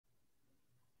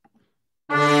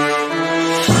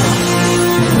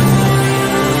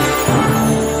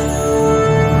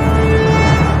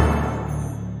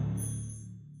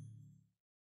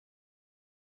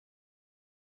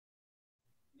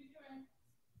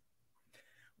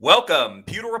Welcome,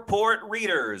 Pewter Report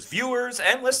readers, viewers,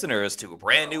 and listeners to a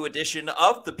brand new edition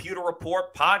of the Pewter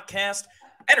Report Podcast,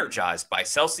 Energized by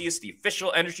Celsius, the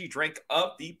official energy drink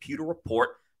of the Pewter Report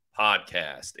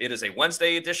Podcast. It is a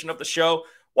Wednesday edition of the show.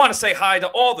 Want to say hi to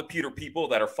all the Pewter people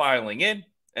that are filing in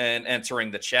and entering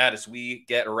the chat as we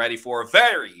get ready for a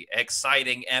very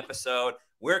exciting episode.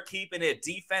 We're keeping it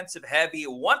defensive heavy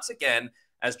once again,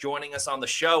 as joining us on the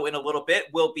show in a little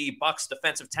bit will be Bucs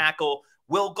defensive tackle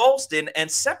Will Gholston, and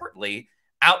separately,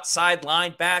 outside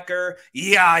linebacker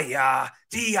Yaya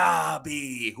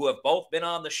Diaby, who have both been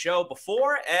on the show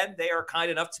before, and they are kind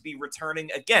enough to be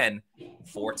returning again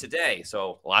for today.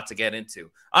 So, a lot to get into.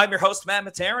 I'm your host, Matt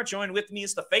Matera. Joined with me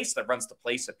is the face that runs the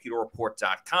place at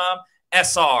pewterreport.com,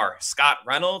 SR Scott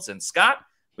Reynolds. And Scott,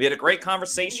 we had a great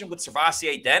conversation with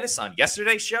Servassier Dennis on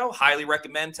yesterday's show. Highly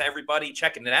recommend to everybody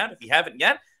checking it out if you haven't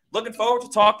yet. Looking forward to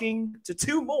talking to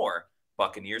two more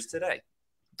Buccaneers today.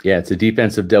 Yeah, it's a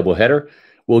defensive doubleheader.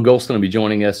 Will Gholston will be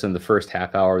joining us in the first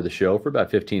half hour of the show for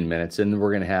about 15 minutes, and we're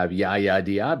going to have Yaya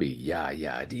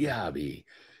Diaby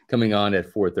coming on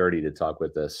at 4:30 to talk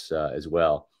with us as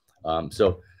well.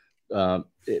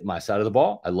 My side of the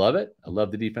ball, I love it. I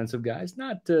love the defensive guys,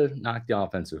 not to knock the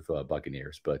offensive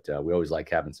Buccaneers, but we always like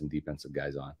having some defensive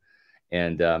guys on.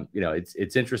 And,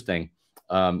 it's interesting.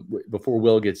 Before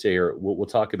Will gets here, we'll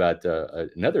talk about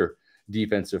another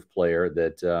defensive player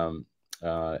that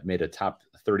made a top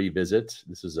 30 visit.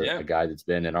 This is a guy that's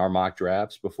been in our mock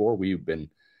drafts before. We've been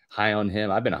high on him.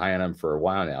 I've been high on him for a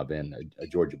while now. I've been a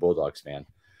Georgia Bulldogs fan.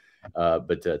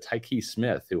 But Tyke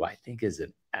Smith, who I think is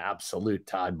an absolute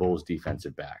Todd Bowles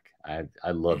defensive back.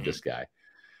 I love this guy.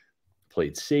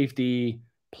 Played safety,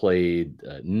 played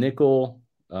nickel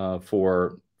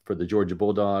for the Georgia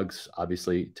Bulldogs.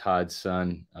 Obviously, Todd's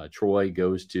son, Troy,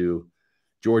 goes to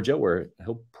Georgia, where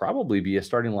he'll probably be a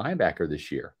starting linebacker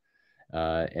this year.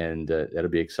 And that'll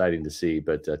be exciting to see.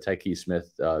 But Tyke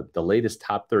Smith, the latest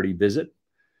top 30 visit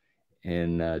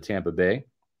in Tampa Bay.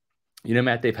 You know,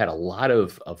 Matt, they've had a lot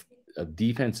of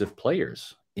defensive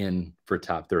players in for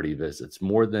top 30 visits,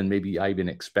 more than maybe I even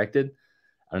expected.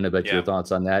 I don't know about your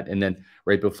thoughts on that. And then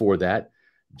right before that,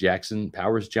 Jackson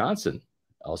Powers Johnson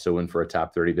also in for a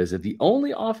top 30 visit. The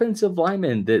only offensive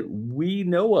lineman that we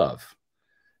know of,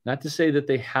 not to say that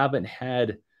they haven't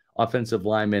had offensive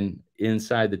linemen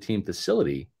inside the team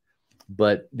facility,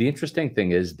 but the interesting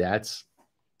thing is that's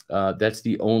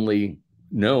the only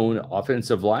known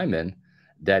offensive lineman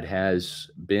that has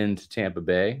been to Tampa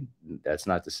Bay. That's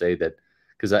not to say that,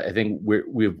 because I think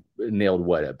we've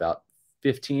nailed about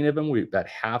 15 of them. We've got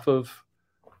half of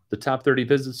the top 30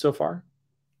 visits so far.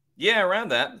 Yeah, around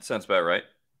that. Sounds about right.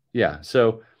 Yeah,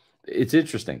 so it's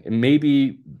interesting. And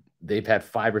maybe they've had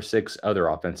 5 or 6 other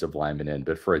offensive linemen in,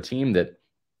 but for a team that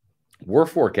we're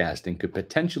forecasting could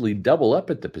potentially double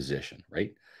up at the position,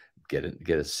 right? Get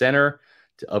a center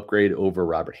to upgrade over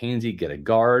Robert Hainsey, get a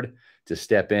guard to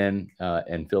step in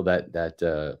and fill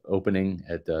that opening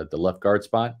at the left guard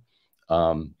spot.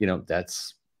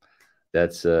 That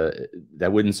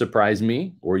wouldn't surprise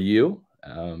me or you.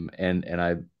 And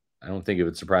I don't think it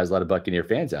would surprise a lot of Buccaneer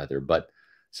fans out there, but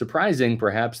surprising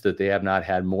perhaps that they have not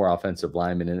had more offensive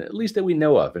linemen, and at least that we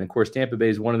know of. And of course, Tampa Bay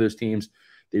is one of those teams.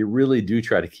 They really do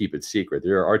try to keep it secret.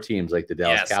 There are teams like the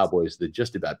Dallas Cowboys that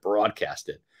just about broadcast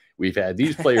it. We've had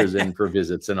these players in for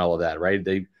visits and all of that, right?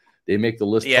 They make the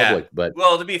list public. But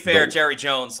to be fair, Jerry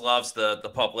Jones loves the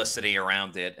publicity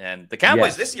around it. And the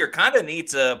Cowboys this year kind of need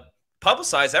to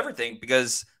publicize everything,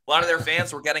 because a lot of their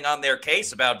fans were getting on their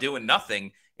case about doing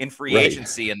nothing in free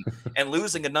agency and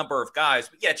losing a number of guys.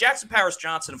 But yeah, Jackson Powers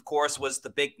Johnson, of course, was the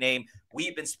big name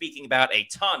we've been speaking about a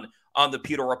ton on the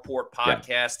Pewter Report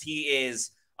podcast. Yeah. He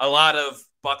is a lot of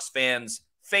Bucs fans'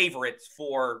 favorites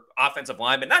for offensive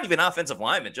linemen, not even offensive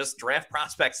linemen, just draft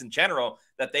prospects in general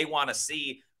that they want to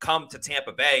see come to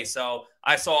Tampa Bay. So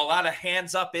I saw a lot of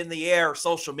hands up in the air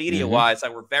social media-wise. I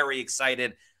were very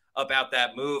excited about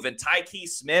that move. And Tyke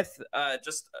Smith,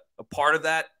 just a part of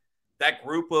that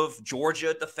group of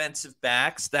Georgia defensive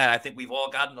backs that I think we've all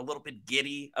gotten a little bit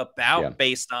giddy about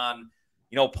based on,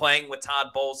 playing with Todd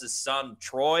Bowles' son,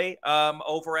 Troy,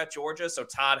 over at Georgia. So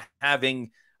Todd having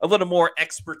a little more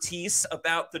expertise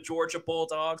about the Georgia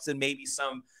Bulldogs and maybe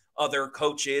some other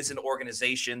coaches and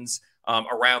organizations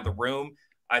around the room.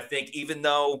 I think even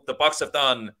though the Bucs have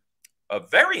done a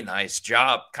very nice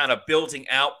job kind of building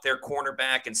out their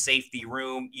cornerback and safety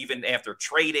room, even after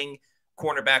trading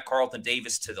cornerback Carlton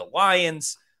Davis to the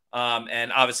Lions,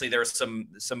 and obviously there's some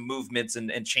movements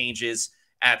and changes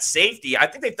at safety. I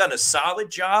think they've done a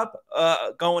solid job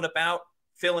going about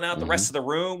filling out the rest of the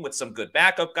room with some good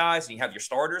backup guys, and you have your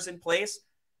starters in place.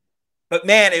 But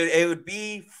man, it would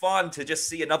be fun to just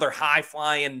see another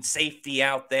high-flying safety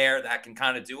out there that can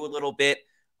kind of do a little bit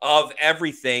of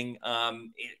everything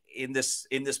in this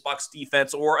Bucs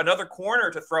defense, or another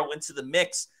corner to throw into the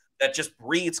mix that just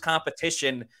breeds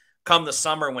competition come the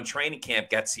summer when training camp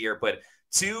gets here. But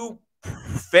two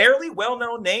fairly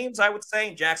well-known names, I would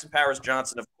say. Jackson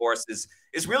Powers-Johnson, of course,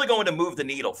 is really going to move the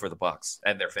needle for the Bucs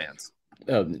and their fans.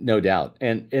 No doubt.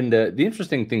 And the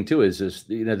interesting thing too is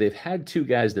they've had two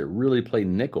guys that really play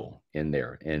nickel in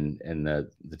there in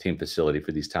the team facility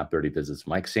for these top 30 visits.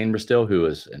 Mike Sainristil, who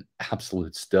is an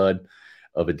absolute stud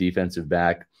of a defensive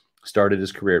back, started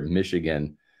his career at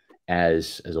Michigan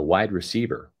as a wide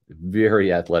receiver,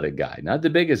 very athletic guy, not the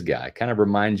biggest guy, kind of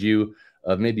reminds you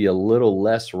of maybe a little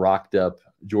less rocked up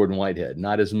Jordan Whitehead,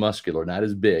 not as muscular, not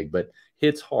as big, but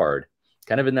hits hard.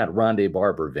 Kind of in that Rondé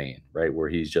Barber vein, right, where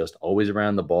he's just always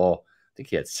around the ball. I think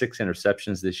he had 6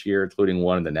 interceptions this year, including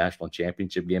one in the national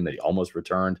championship game that he almost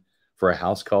returned for a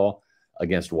house call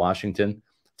against Washington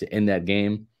to end that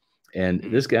game. And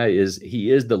this guy is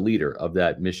the leader of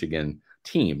that Michigan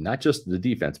team, not just the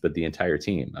defense, but the entire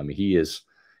team. I mean, he is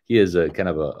a kind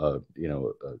of a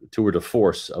tour de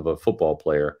force of a football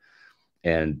player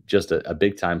and just a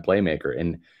big time playmaker.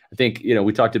 And I think,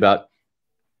 we talked about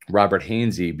Robert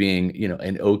Hainsey being,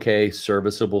 an okay,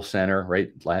 serviceable center,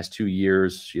 right? Last 2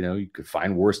 years, you could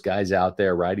find worse guys out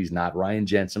there, right? He's not Ryan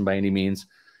Jensen by any means.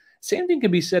 Same thing can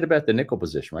be said about the nickel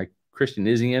position, right? Christian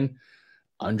Izien,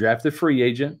 undrafted free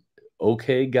agent,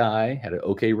 okay guy, had an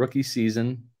okay rookie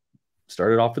season,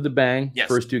 started off with a bang. Yes.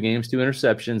 First 2 games, 2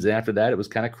 interceptions. And after that, it was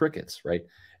kind of crickets, right?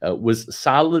 Was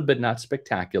solid, but not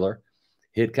spectacular.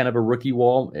 Hit kind of a rookie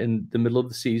wall in the middle of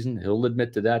the season. He'll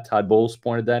admit to that. Todd Bowles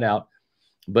pointed that out.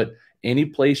 But any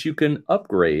place you can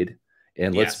upgrade,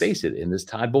 and let's face it, in this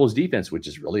Todd Bowles defense, which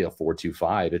is really a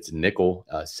 4-2-5, it's nickel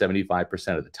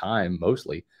 75% of the time,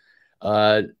 mostly.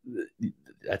 That's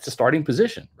a starting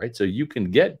position, right? So you can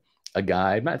get a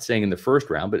guy, I'm not saying in the first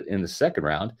round, but in the second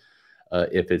round,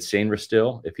 if it's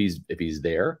Sainristil, if he's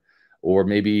there, or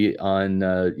maybe on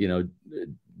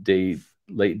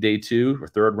late day 2 or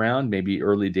third round, maybe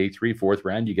early day 3, fourth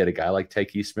round, you get a guy like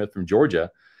Tyke Smith from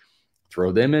Georgia.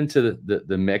 Throw them into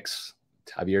the mix.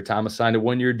 Javier Thomas signed a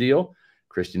 1-year deal.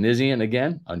 Christian Izien,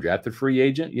 again, undrafted free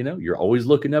agent. You're always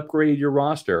looking to upgrade your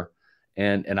roster.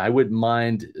 And I wouldn't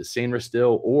mind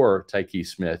Sainristil or Tyke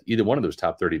Smith, either one of those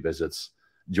top 30 visits,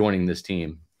 joining this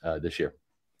team this year.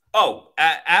 Oh,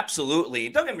 absolutely.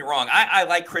 Don't get me wrong. I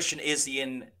like Christian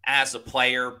Izien as a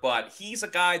player, but he's a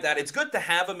guy that it's good to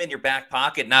have him in your back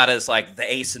pocket, not as like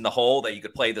the ace in the hole that you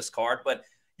could play this card, but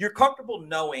you're comfortable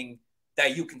knowing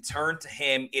that you can turn to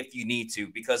him if you need to,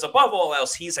 because above all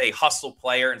else, he's a hustle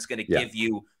player and it's going to give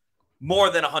you more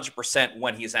than 100%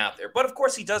 when he's out there. But of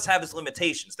course, he does have his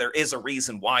limitations. There is a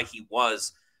reason why he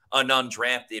was an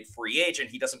undrafted free agent.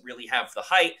 He doesn't really have the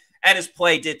height, and his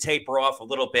play did taper off a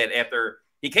little bit after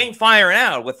he came firing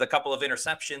out with a couple of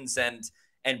interceptions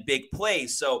and big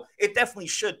plays. So it definitely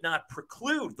should not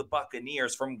preclude the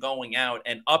Buccaneers from going out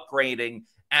and upgrading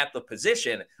at the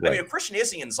position. Right. I mean, if Christian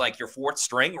Izien's like your 4th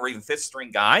string or even 5th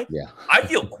string guy, I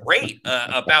feel great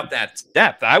about that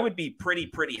depth. I would be pretty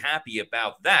happy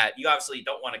about that. You obviously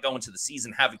don't want to go into the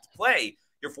season having to play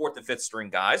your 4th and 5th string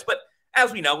guys, but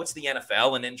as we know, it's the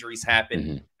NFL and injuries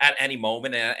happen at any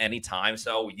moment, at any time.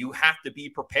 So you have to be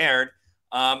prepared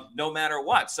no matter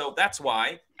what. So that's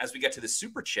why, as we get to the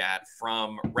super chat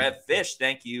from Rev Fish,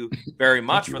 thank you very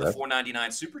much for the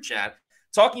 $4.99 super chat,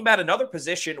 talking about another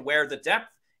position where the depth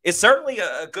is certainly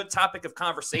a good topic of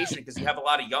conversation, because you have a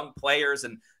lot of young players,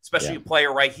 and especially a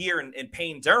player right here in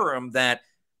Payne Durham, that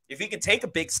if he can take a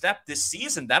big step this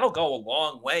season, that'll go a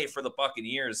long way for the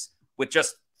Buccaneers with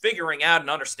just figuring out and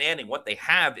understanding what they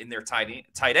have in their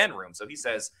tight end room. So he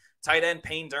says, tight end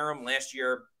Payne Durham last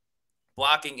year,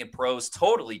 blocking in pros,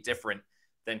 totally different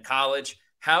than college.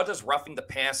 How does roughing the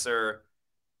passer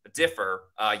differ?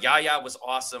 Yaya was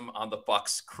awesome on the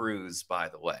Bucs cruise, by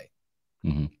the way.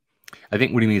 I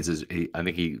think what he means is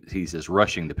he says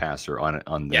rushing the passer on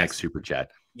the next super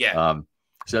chat. Yeah.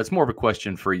 So that's more of a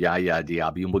question for Yaya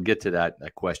Diaby, and we'll get to that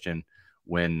question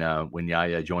when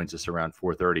Yaya joins us around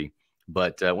 4:30.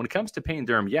 But when it comes to Payne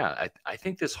Durham, I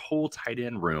think this whole tight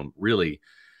end room really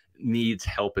needs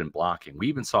help in blocking. We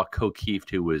even saw O'Keefe,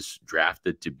 who was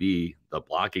drafted to be the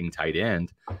blocking tight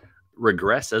end,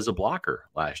 regress as a blocker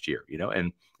last year.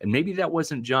 And maybe that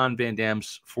wasn't John Van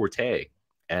Dam's forte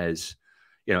as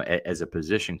a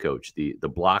position coach, the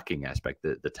blocking aspect,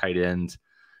 the tight end,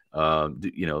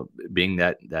 being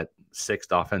that 6th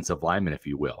offensive lineman, if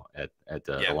you will, at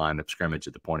the line of scrimmage,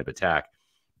 at the point of attack.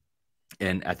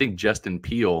 And I think Justin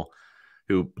Peel,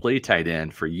 who played tight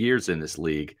end for years in this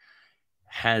league,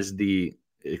 has the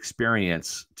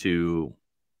experience to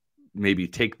maybe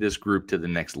take this group to the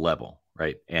next level,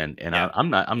 right? And I'm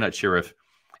not sure if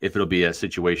it'll be a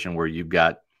situation where you've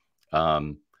got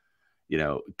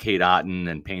Kate Otten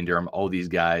and Payne Durham, all these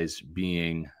guys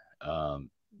being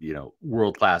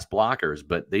world-class blockers,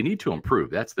 but they need to improve.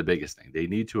 That's the biggest thing. They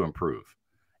need to improve.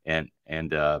 And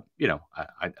I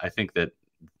think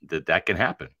that can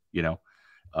happen,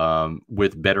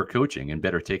 with better coaching and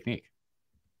better technique.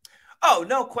 Oh,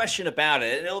 no question about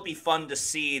it. And it'll be fun to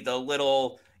see the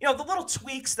little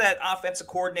tweaks that offensive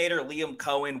coordinator Liam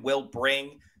Cohen will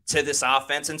bring to this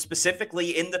offense, and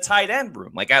specifically in the tight end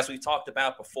room. Like, as we talked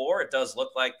about before, it does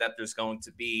look like that there's going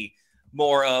to be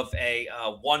more of a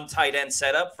one tight end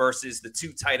setup versus the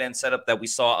two tight end setup that we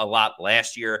saw a lot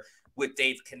last year with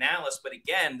Dave Canales. But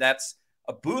again, that's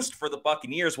a boost for the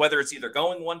Buccaneers, whether it's either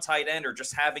going one tight end or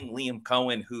just having Liam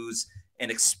Cohen, who's an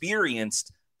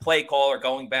experienced play caller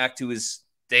going back to his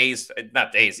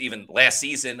even last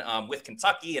season with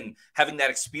Kentucky, and having that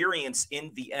experience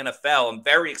in the NFL. I'm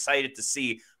very excited to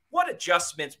see what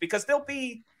adjustments, because there'll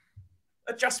be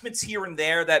adjustments here and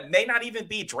there that may not even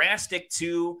be drastic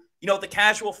to, the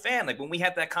casual fan. Like when we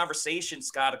had that conversation,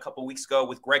 Scott, a couple of weeks ago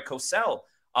with Greg Cosell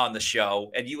on the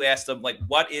show, and you asked him, like,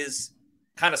 what is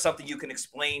kind of something you can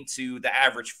explain to the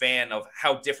average fan of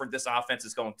how different this offense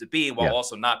is going to be, while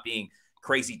also not being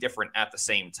crazy different at the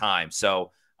same time.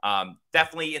 So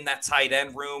definitely in that tight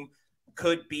end room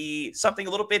could be something a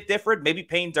little bit different. Maybe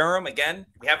Payne Durham, again,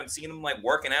 we haven't seen him like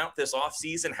working out this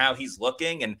offseason, how he's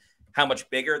looking and how much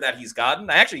bigger that he's gotten.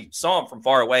 I actually saw him from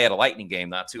far away at a Lightning game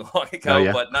not too long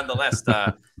ago, but nonetheless,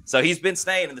 so he's been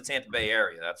staying in the Tampa Bay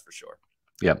area, that's for sure.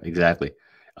 Yeah, exactly.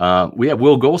 We have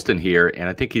Will Gholston here, and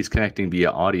I think he's connecting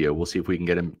via audio. We'll see if we can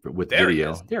get him with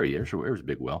video. There he is. There's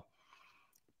Big Will.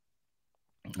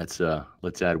 Let's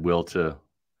add Will to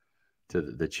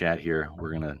the chat here.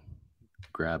 We're gonna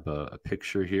grab a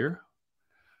picture here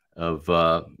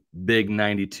of Big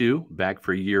 92 back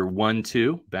for year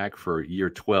 1-2, back for year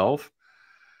 12,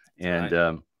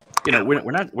 and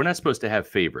we're not supposed to have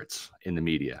favorites in the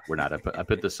media. We're not. I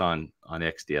put this on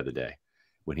X the other day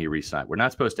when he re-signed. We're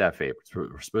not supposed to have favorites.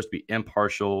 We're supposed to be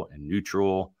impartial and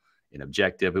neutral and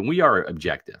objective, and we are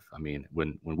objective. I mean,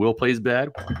 when Will plays bad,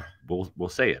 we'll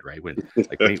say it, right? When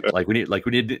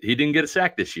he didn't get a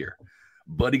sack this year,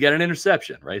 but he got an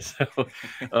interception, right?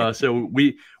 So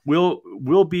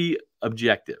we'll be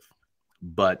objective,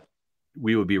 but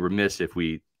we would be remiss if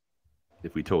we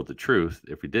told the truth,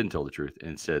 if we didn't tell the truth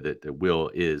and said that Will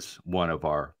is one of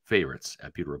our favorites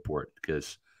at Pewter Report,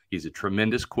 because he's a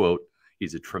tremendous quote.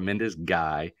 He's a tremendous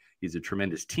guy. He's a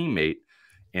tremendous teammate.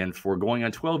 And for going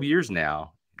on 12 years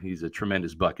now, he's a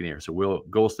tremendous Buccaneer. So Will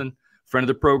Gholston, friend of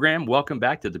the program, welcome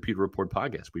back to the Pewter Report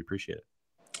Podcast. We appreciate it.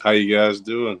 How you guys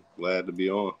doing? Glad to be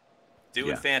on.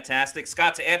 Doing fantastic.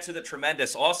 Scott, to add to the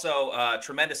tremendous, also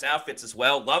tremendous outfits as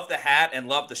well. Love the hat and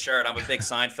love the shirt. I'm a big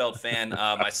Seinfeld fan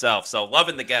myself, so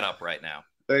loving the getup right now.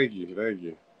 Thank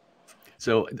you.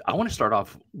 So I want to start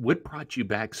off, what brought you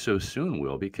back so soon,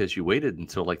 Will? Because you waited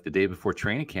until like the day before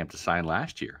training camp to sign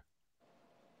last year.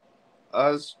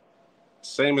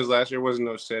 Same as last year. Wasn't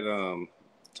no set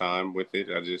time with it.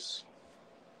 I just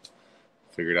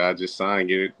figured I'd just sign,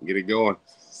 get it going.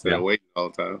 Instead of waiting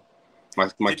all the time.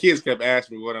 My kids kept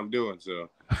asking me what I'm doing, so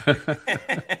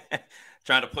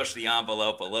trying to push the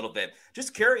envelope a little bit.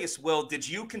 Just curious, Will, did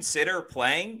you consider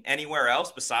playing anywhere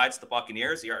else besides the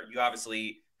Buccaneers? You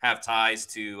obviously have ties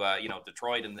to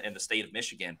Detroit and the state of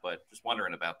Michigan, but just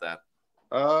wondering about that.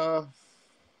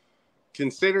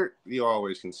 You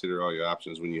always consider all your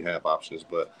options when you have options,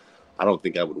 but I don't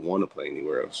think I would want to play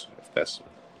anywhere else, if that's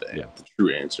the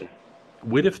true answer.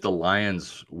 What if the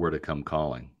Lions were to come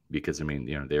calling? Because I mean,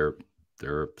 they're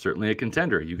certainly a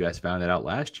contender. You guys found that out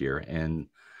last year, and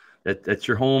that's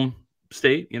your home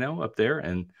state, up there,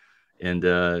 and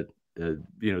they're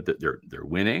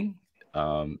winning.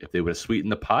 If they would have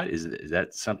sweetened the pot, is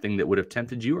that something that would have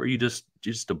tempted you, or are you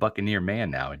just a Buccaneer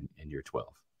man now in year 12?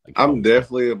 I'm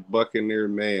definitely a Buccaneer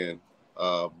man,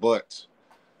 but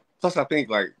plus I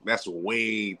think like that's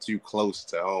way too close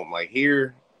to home. Like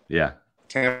here,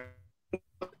 Tampa,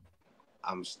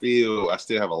 I still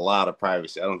have a lot of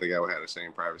privacy. I don't think I would have the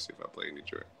same privacy if I played in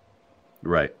Detroit.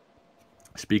 Right.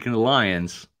 Speaking of the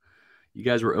Lions, you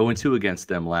guys were 0-2 against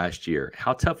them last year.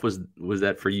 How tough was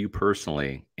that for you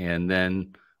personally? And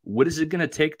then what is it going to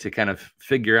take to kind of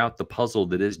figure out the puzzle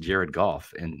that is Jared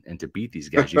Goff and to beat these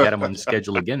guys? You got them on the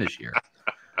schedule again this year.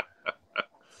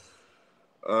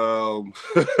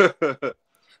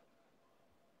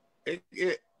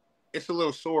 It's a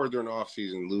little sore during the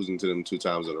offseason losing to them 2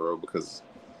 times in a row because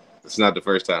It's not the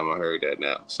first time I heard that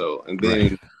now. So, and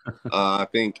then I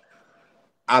think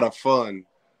out of fun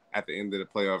at the end of the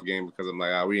playoff game, because I'm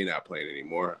like, we're not playing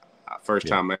anymore. First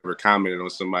time I ever commented on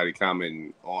somebody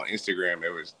commenting on Instagram. They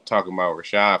was talking about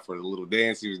Rashad for the little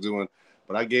dance he was doing,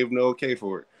 but I gave no okay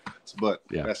for it. But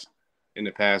that's in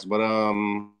the past. But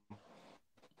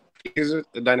he's a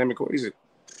dynamic. He's a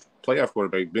playoff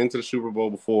quarterback. Been to the Super Bowl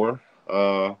before.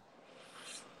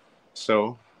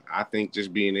 So I think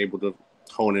just being able to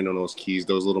hone in on those keys,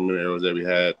 those little arrows that we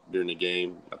had during the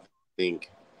game, I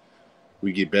think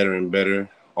we get better and better.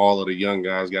 All of the young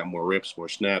guys got more reps, more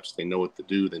snaps. They know what to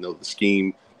do. They know the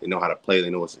scheme. They know how to play. They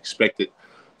know what's expected.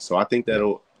 So I think that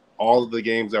all of the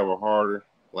games that were harder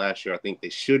last year, I think they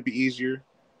should be easier,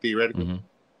 theoretically. Mm-hmm.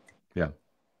 Yeah.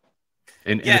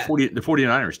 And the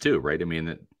 49ers too, right? I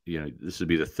mean, this would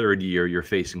be the third year you're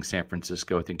facing San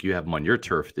Francisco. I think you have them on your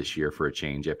turf this year for a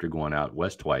change after going out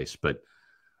west twice. But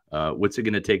what's it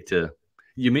going to take to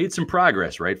 – you made some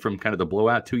progress, right, from kind of the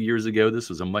blowout 2 years ago. This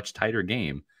was a much tighter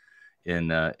game in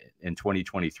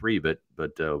 2023. But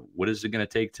what is it going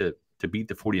to take to beat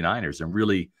the 49ers and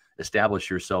really establish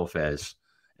yourself as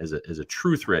a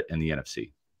true threat in the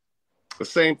NFC? The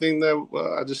same thing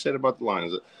that I just said about the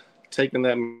Lions. Taking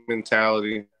that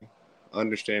mentality,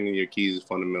 understanding your keys and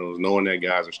fundamentals, knowing that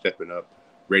guys are stepping up,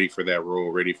 ready for that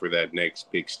role, ready for that next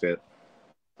big step,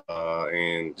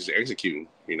 and just executing,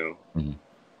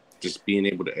 just being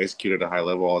able to execute at a high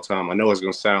level all the time. I know it's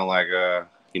going to sound like,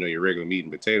 your regular meat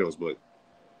and potatoes, but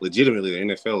legitimately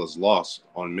the NFL is lost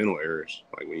on mental errors.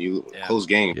 Like when you close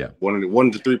game,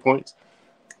 1 to 3 points.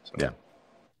 So. Yeah.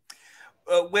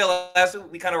 Will, as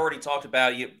we kind of already talked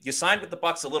about, you signed with the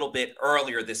Bucs a little bit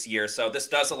earlier this year, so this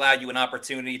does allow you an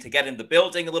opportunity to get in the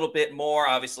building a little bit more.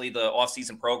 Obviously, the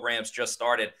offseason programs just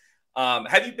started.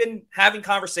 Have you been having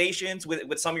conversations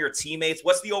with some of your teammates?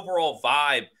 What's the overall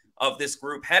vibe of this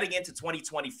group heading into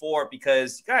 2024?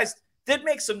 Because you guys did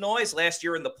make some noise last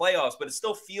year in the playoffs, but it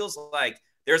still feels like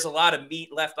there's a lot of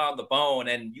meat left on the bone,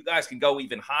 and you guys can go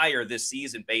even higher this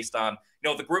season based on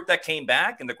the group that came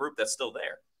back and the group that's still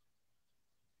there.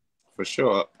 For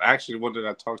sure. Actually, one that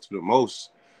I talk to the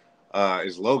most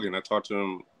is Logan. I talk to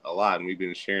him a lot, and we've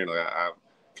been sharing. I've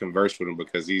conversed with him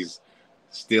because he's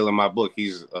still in my book.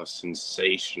 He's a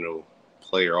sensational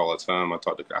player all the time.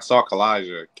 I saw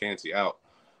Kalijah Cansey out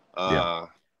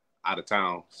of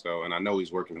town, and I know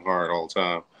he's working hard all the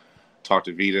time. Talked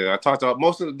to Vita. I talked to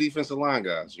most of the defensive line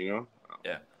guys. Yeah,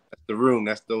 that's the room.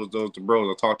 That's those the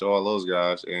bros. I talked to all those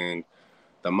guys, and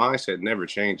the mindset never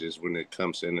changes when it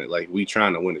comes to it. Like, we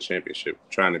trying to win a championship,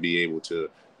 trying to be able to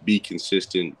be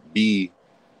consistent, be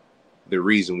the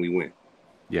reason we win.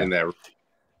 Yeah. In that,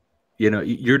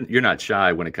 you're not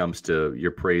shy when it comes to your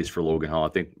praise for Logan Hall. I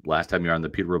think last time you were on the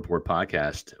Pewter Report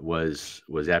podcast was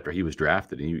after he was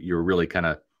drafted, and you were really kind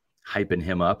of hyping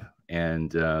him up,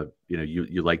 and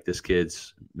you like this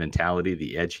kid's mentality,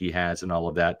 the edge he has, and all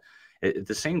of that. At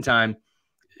the same time,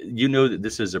 that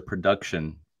this is a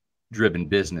production-driven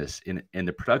business, and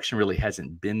the production really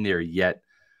hasn't been there yet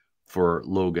for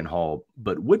Logan Hall.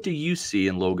 But what do you see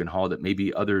in Logan Hall that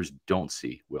maybe others don't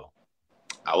see, Will?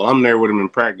 Well, I'm there with him in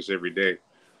practice every day.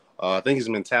 I think his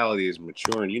mentality is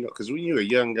maturing, because when you're a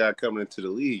young guy coming into the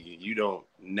league, you don't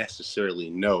necessarily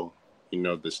know,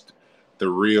 the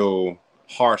real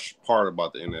harsh part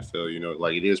about the NFL,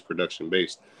 like it is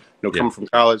production-based. Coming from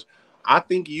college, I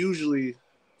think usually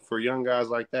for young guys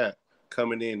like that,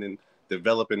 coming in and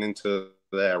developing into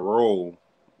that role,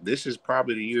 this is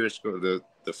probably the year the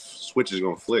switch is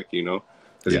going to flick,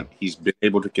 because he's been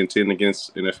able to contend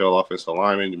against NFL offensive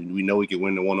linemen. We know he can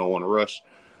win the one-on-one rush.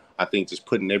 I think just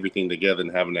putting everything together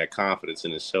and having that confidence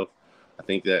in himself, I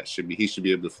think he should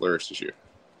be able to flourish this year.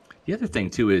 The other thing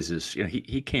too is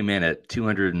he came in at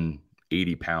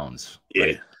 280 pounds.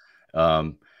 Yeah.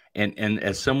 Right? And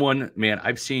as someone, man,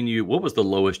 I've seen you. What was the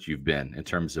lowest you've been in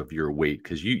terms of your weight?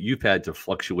 Because you've had to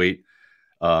fluctuate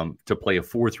to play a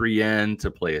 4-3 end,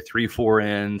 to play a 3-4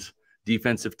 end,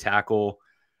 defensive tackle.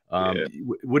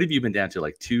 What have you been down to?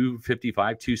 Like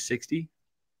 255, 260?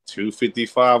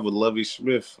 255 with Lovie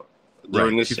Smith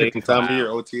during this same time of year,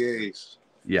 OTAs.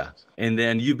 Yeah. And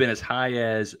then you've been as high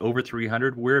as over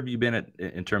 300. Where have you been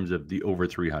in terms of the over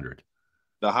 300?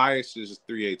 The highest is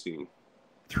 318.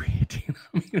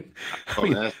 318. I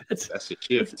mean, that's a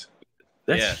shift.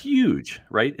 That's huge,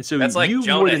 right? And so that's like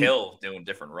Jonah Hill doing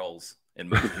different roles in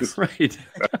movies. Right.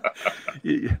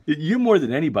 You more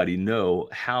than anybody know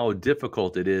how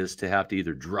difficult it is to have to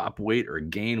either drop weight or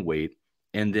gain weight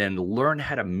and then learn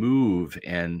how to move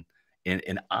and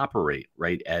operate,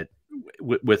 right,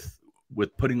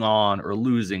 with putting on or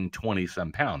losing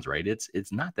 20-some pounds, right?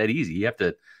 It's not that easy. You have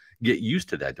to get used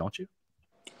to that, don't you?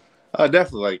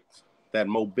 Definitely like that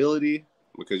mobility,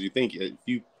 because you think if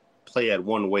you play at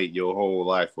one weight your whole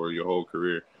life or your whole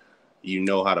career, you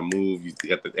know how to move. You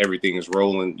got everything is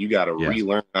rolling. You got to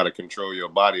relearn how to control your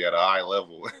body at a high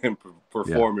level and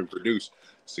perform and produce.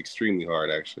 It's extremely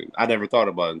hard, actually. I never thought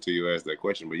about it until you asked that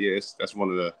question. But yeah, that's one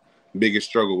of the biggest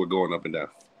struggle with going up and down.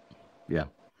 Yeah,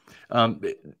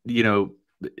 you know,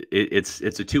 it's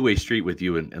a two-way street with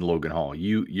you and Logan Hall.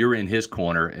 You're in his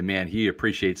corner, and man, he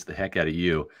appreciates the heck out of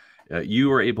you. You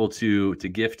were able to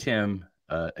gift him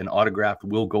an autographed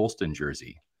Will Gholston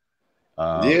jersey.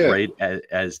 Right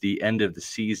as the end of the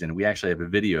season. We actually have a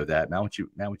video of that. Now would you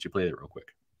play that real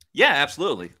quick? Yeah,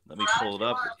 absolutely. Let me pull it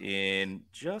up in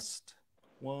just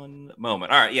one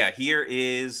moment. All right, yeah, here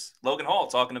is Logan Hall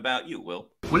talking about you, Will.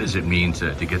 What does it mean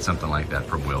to get something like that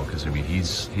from Will? Because I mean,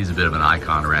 he's a bit of an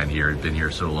icon around here. He's been here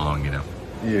so long, you know.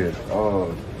 Yeah,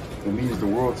 it means the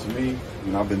world to me.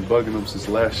 You know, I've been bugging him since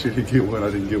last year to get one. I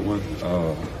didn't get one,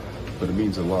 but it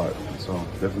means a lot. So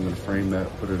definitely gonna frame that,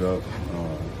 put it up.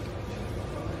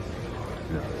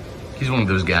 He's one of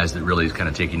those guys that really is kind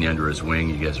of taking you under his wing.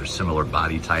 You guys are similar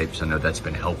body types. I know that's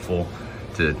been helpful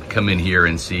to come in here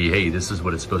and see, hey, this is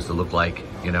what it's supposed to look like,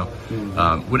 you know?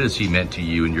 What has he meant to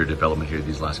you in your development here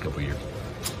these last couple of years?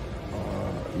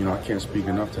 You know, I can't speak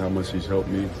enough to how much he's helped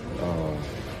me.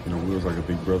 You know, Will's like a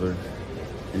big brother.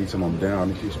 Anytime I'm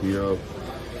down, he keeps me up.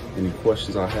 Any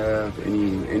questions I have,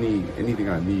 anything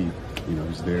I need, you know,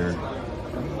 he's there.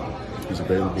 He's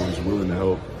available, he's willing to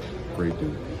help. Great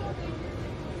dude.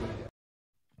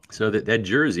 So that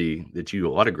jersey that you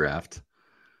autographed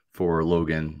for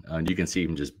Logan, you can see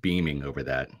him just beaming over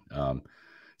that.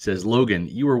 Says, Logan,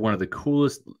 you are one of the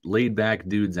coolest laid-back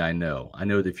dudes I know. I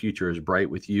know the future is bright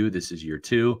with you. This is year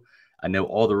 2. I know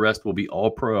all the rest will be all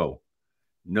pro.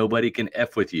 Nobody can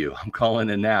F with you. I'm calling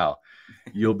it now.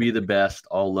 You'll be the best.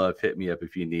 All love. Hit me up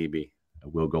if you need me.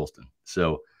 Will Gholston.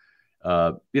 So,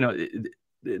 you know,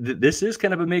 this is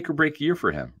kind of a make or break year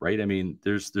for him, right? I mean,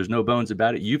 there's no bones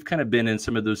about it. You've kind of been in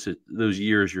some of those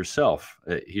years yourself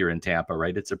here in Tampa,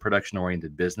 right? It's a production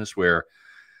oriented business where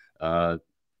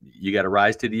you got to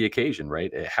rise to the occasion,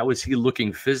 right? How is he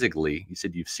looking physically? You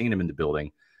said you've seen him in the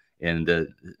building, and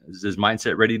is his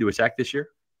mindset ready to attack this year?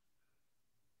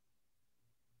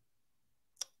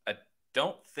 I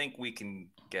don't think we can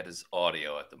get his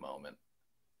audio at the moment.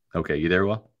 Okay, you there,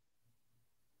 Will?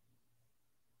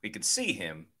 We can see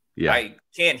him. Yeah. I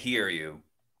can't hear you.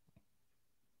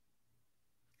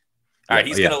 All right,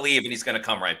 he's going to leave and he's going to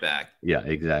come right back. Yeah,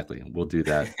 exactly. We'll do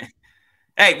that.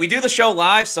 Hey, we do the show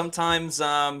live. Sometimes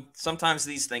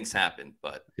these things happen,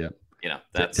 but yeah, you know,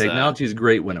 that's technology is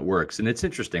great when it works, and it's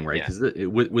interesting, right? Because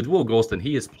with Will Gholston,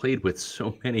 he has played with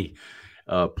so many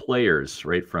players,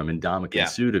 right, from Ndamukong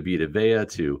Suh to Vita Vea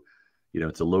to, you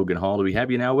know, to Logan Hall. Do we have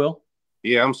you now, Will?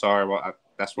 Yeah, I'm sorry. Well,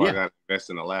 that's why I got to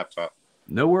invest in a laptop.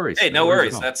 No worries. Hey, no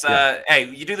worries. That's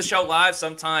hey, you do the show live.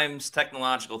 Sometimes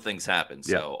technological things happen,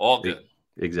 so all good.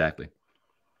 Exactly.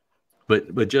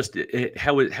 But just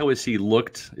how has he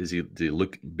looked? Did he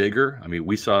look bigger? I mean,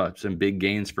 we saw some big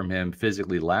gains from him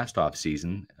physically last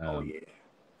offseason.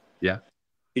 Yeah.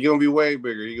 He's gonna be way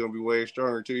bigger. He's gonna be way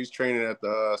stronger too. He's training at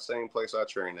the same place I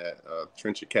train at,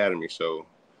 Trench Academy. So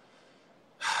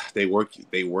they work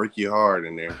you hard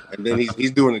in there. And then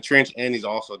he's doing the trench, and he's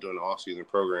also doing the off-season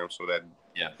program. So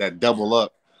that double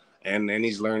up, and then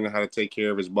he's learning how to take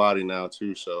care of his body now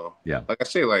too. So like I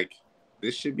say, like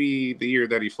this should be the year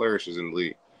that he flourishes in the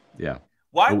league. Yeah.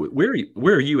 Why? Where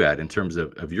are you at in terms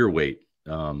of your weight?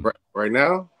 Right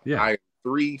now, I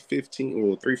 315,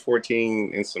 well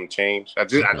 314 and some change. I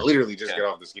literally just got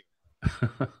off this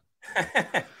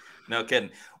game. No kidding.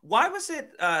 Why was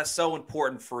it so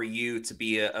important for you to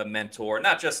be a mentor,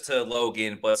 not just to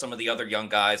Logan, but some of the other young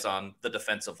guys on the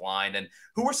defensive line? And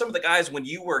who were some of the guys when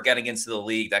you were getting into the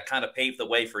league that kind of paved the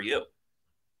way for you?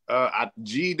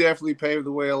 G definitely paved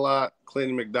the way a lot.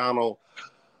 Clinton McDonald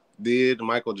did.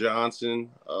 Michael Johnson.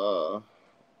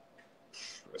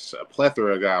 It's a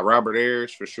plethora of guys. Robert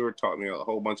Ayers for sure taught me a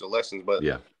whole bunch of lessons. But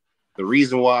the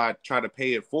reason why I try to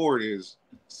pay it forward is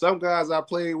some guys I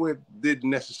played with didn't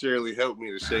necessarily help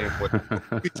me the same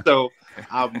way. So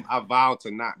I vowed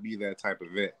to not be that type of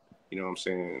vet. You know what I'm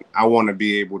saying? I want to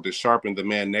be able to sharpen the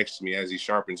man next to me as he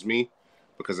sharpens me.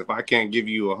 Because if I can't give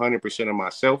you 100% of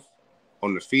myself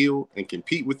on the field and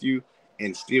compete with you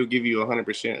and still give you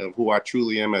 100% of who I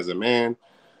truly am as a man,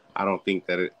 I don't think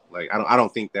that I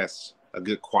don't think that's a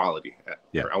good quality. I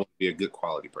want to be a good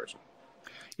quality person.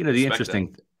 You know, the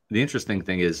interesting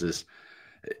thing is,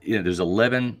 you know, there's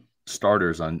 11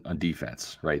 starters on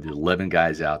defense, right? There's 11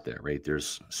 guys out there, right?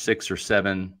 There's 6 or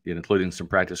 7, you know, including some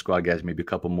practice squad guys, maybe a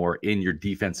couple more in your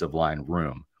defensive line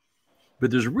room.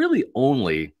 but there's really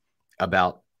only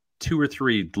about 2 or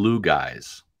 3 glue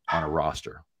guys on a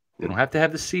roster. They don't have to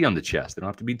have the C on the chest. They don't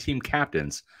have to be team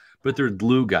captains, but they're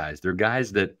glue guys. They're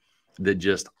guys that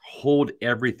just hold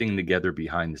everything together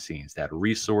behind the scenes. That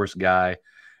resource guy,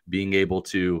 being able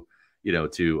to,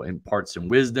 to impart some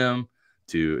wisdom,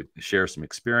 to share some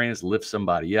experience, lift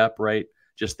somebody up, right?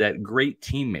 Just that great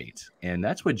teammate. And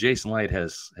that's what Jason Light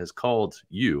has called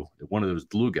you, one of those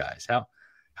glue guys.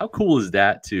 How cool is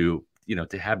that to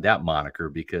have that moniker?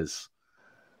 Because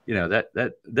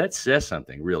that says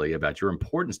something really about your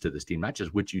importance to this team, not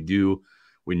just what you do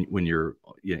when you're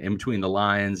in between the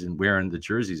lines and wearing the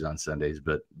jerseys on Sundays,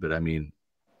 but I mean,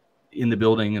 in the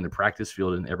building and the practice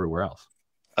field and everywhere else.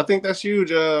 I think that's huge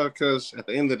because at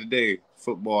the end of the day,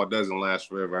 football doesn't last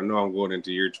forever. I know I'm going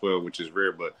into year 12, which is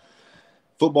rare, but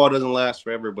football doesn't last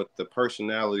forever, but the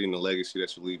personality and the legacy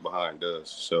that you leave behind does.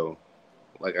 So,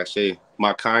 like I say,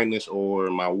 my kindness or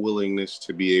my willingness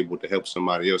to be able to help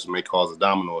somebody else may cause a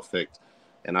domino effect.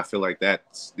 And I feel like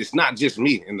it's not just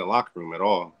me in the locker room at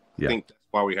all. Yeah. I think that's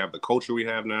why we have the culture we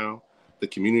have now, the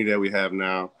community that we have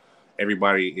now.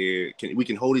 Everybody we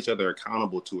can hold each other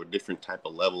accountable to a different type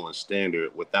of level and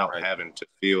standard without having to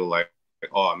feel like,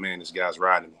 oh man, this guy's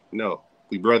riding me. No,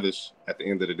 we brothers at the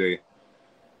end of the day.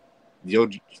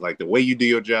 Like the way you do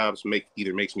your jobs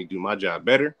either makes me do my job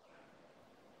better.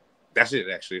 That's it,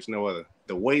 actually. It's no other.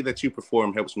 The way that you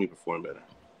perform helps me perform better.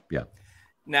 Yeah.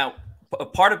 Now,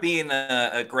 part of being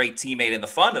a great teammate and the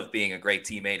fun of being a great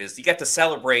teammate is you get to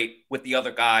celebrate with the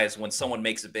other guys when someone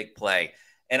makes a big play.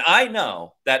 And I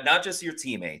know that not just your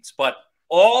teammates, but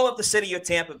all of the city of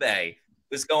Tampa Bay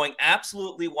was going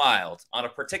absolutely wild on a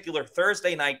particular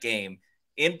Thursday night game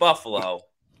in Buffalo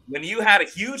when you had a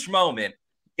huge moment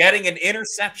getting an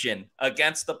interception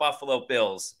against the Buffalo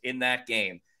Bills in that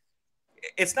game.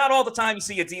 It's not all the time you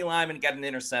see a D lineman get an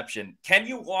interception. Can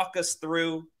you walk us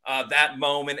through that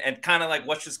moment and kind of like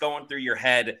what's just going through your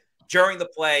head during the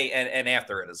play and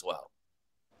after it as well?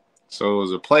 So it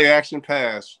was a play action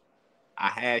pass. I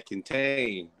had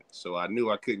contained, so I knew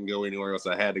I couldn't go anywhere else.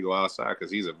 I had to go outside because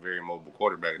he's a very mobile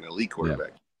quarterback, an elite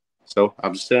quarterback. Yeah. So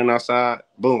I'm just standing outside,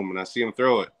 boom, and I see him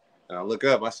throw it. And I look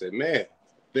up, I said, man,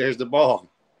 there's the ball.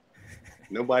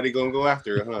 Nobody going to go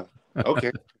after it, huh?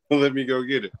 Okay, let me go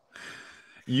get it.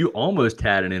 You almost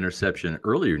had an interception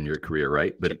earlier in your career,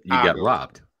 right? But you got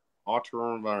robbed.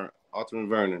 Alterman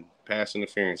Vernon, pass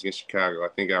interference against Chicago. I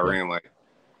think I ran like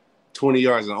 20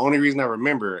 yards. And the only reason I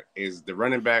remember is the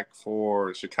running back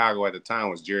for Chicago at the time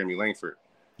was Jeremy Langford.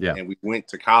 Yeah. And we went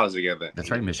to college together. That's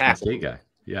right, Michigan State guy.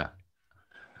 Yeah.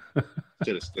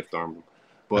 Should have stiff armed him.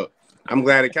 But I'm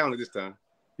glad it counted this time.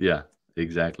 Yeah,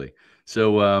 exactly.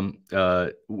 So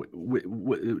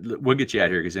we'll get you out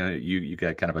here because you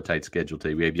got kind of a tight schedule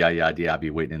today. We have Yaya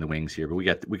Diaby waiting in the wings here, but we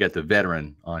got the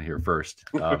veteran on here first.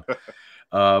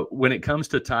 When it comes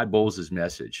to Todd Bowles'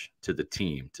 message to the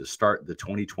team to start the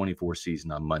 2024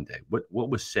 season on Monday, what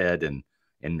was said and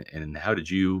how did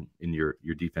you and your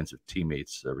defensive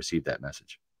teammates receive that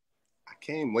message? I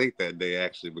came late that day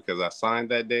actually because I signed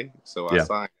that day, so I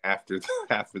signed after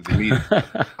the meeting.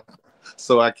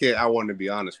 So I wanted to be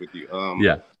honest with you.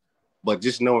 But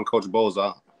just knowing Coach Bowles,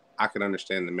 I can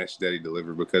understand the message that he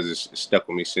delivered because it's stuck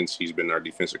with me since he's been our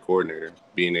defensive coordinator.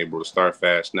 Being able to start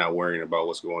fast, not worrying about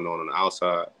what's going on the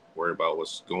outside, worry about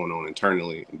what's going on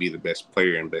internally, and be the best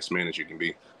player and best manager you can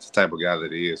be. It's the type of guy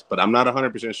that he is. But I'm not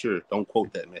 100% sure. Don't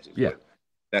quote that message. Yeah, but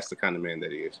that's the kind of man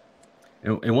that he is.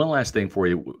 And one last thing for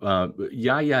you,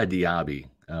 Yaya Diaby,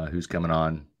 who's coming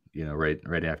on,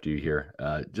 right after you here,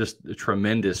 just a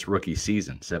tremendous rookie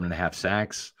season, 7.5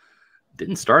 sacks.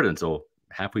 Didn't start until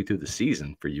halfway through the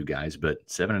season for you guys, but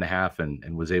 7.5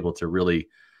 and was able to really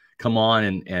come on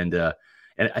and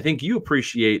I think you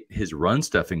appreciate his run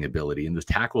stuffing ability and those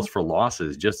tackles for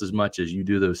losses just as much as you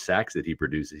do those sacks that he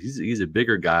produces. He's a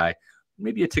bigger guy,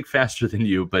 maybe a tick faster than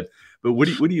you, but what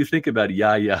do you think about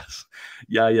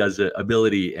Yaya's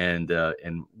ability and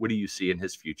what do you see in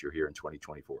his future here in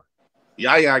 2024?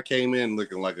 Yaya came in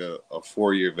looking like a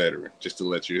 4-year veteran, just to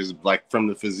let you. It's like from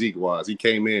the physique wise, he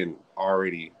came in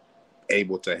already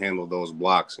able to handle those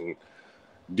blocks and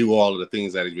do all of the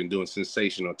things that he's been doing.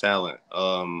 Sensational talent.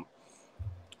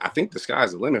 I think the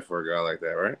sky's the limit for a guy like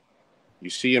that, right? You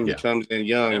see him, he comes in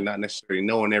young, not necessarily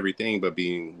knowing everything, but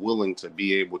being willing to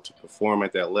be able to perform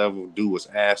at that level, do what's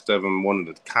asked of him. One of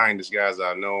the kindest guys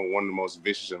I know, one of the most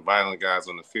vicious and violent guys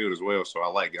on the field as well. So I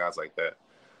like guys like that.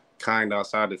 Kind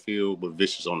outside the field, but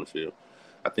vicious on the field.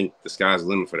 I think the sky's the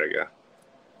limit for that guy.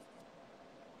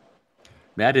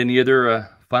 Matt, any other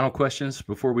final questions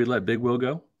before we let Big Will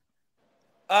go?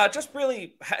 Just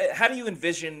really, how do you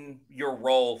envision your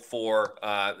role for,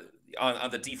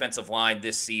 on the defensive line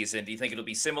this season? Do you think it'll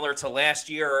be similar to last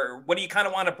year, or what do you kind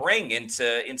of want to bring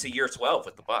into year 12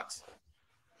 with the Bucs?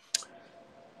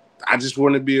 I just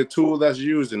want to be a tool that's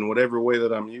used in whatever way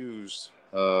that I'm used.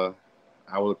 I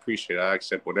will appreciate it. I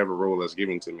accept whatever role that's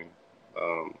given to me.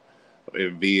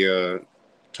 It be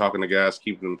talking to guys,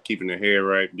 keeping their head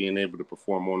right, being able to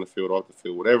perform on the field, off the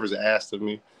field, whatever's asked of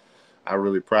me. I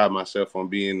really pride myself on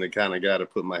being the kind of guy to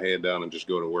put my head down and just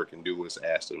go to work and do what's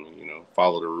asked of me.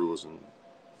 Follow the rules and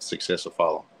success will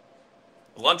follow.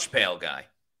 Lunch pail guy.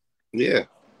 Yeah.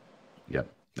 Yep.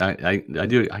 I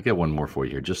do. I get one more for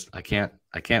you here. Just I can't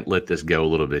let this go a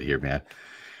little bit here, man.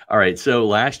 All right. So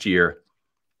last year,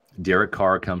 Derek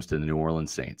Carr comes to the New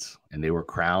Orleans Saints, and they were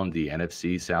crowned the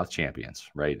NFC South champions,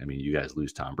 right? I mean, you guys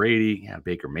lose Tom Brady,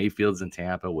 Baker Mayfield's in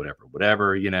Tampa,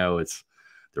 whatever. It's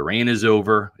the reign is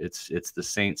over. It's the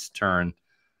Saints' turn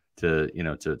to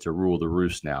rule the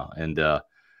roost now. And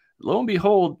lo and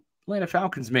behold, Atlanta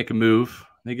Falcons make a move.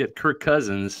 They get Kirk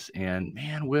Cousins, and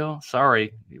man, Will,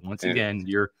 sorry, once again,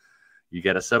 you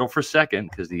got to settle for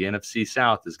second because the NFC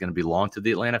South is going to belong to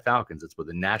the Atlanta Falcons. That's what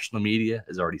the national media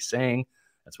is already saying.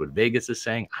 That's what Vegas is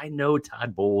saying. I know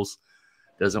Todd Bowles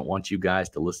doesn't want you guys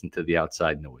to listen to the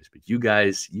outside noise, but you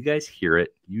guys hear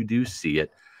it. You do see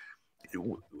it.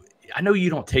 I know you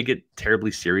don't take it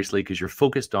terribly seriously because you're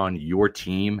focused on your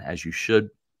team as you should.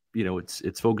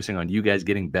 It's focusing on you guys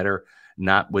getting better,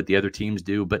 not what the other teams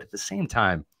do. But at the same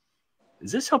time,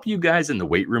 does this help you guys in the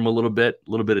weight room a little bit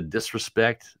of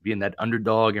disrespect, being that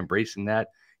underdog, embracing that,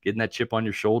 getting that chip on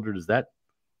your shoulder? Does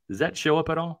that show up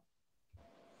at all?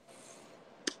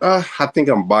 I think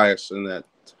I'm biased in that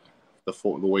the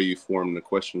way you formed the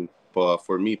question. But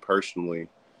for me personally,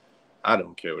 I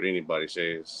don't care what anybody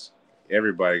says.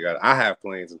 I have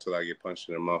plans until I get punched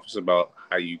in the mouth. It's about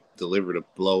how you deliver the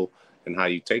blow and how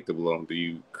you take the blow. Do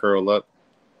you curl up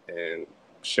and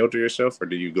shelter yourself, or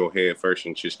do you go head first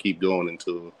and just keep going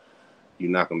until you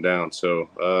knock them down? So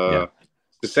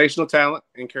sensational talent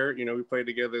in Kurt. We played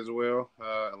together as well.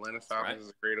 Atlanta Falcons is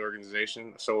a great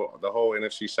organization. So the whole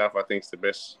NFC South, I think, is the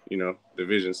best,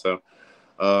 division. So,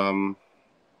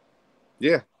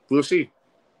 we'll see.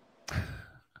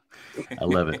 I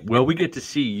love it. Well, we get to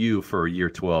see you for year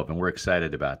 12, and we're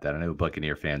excited about that. I know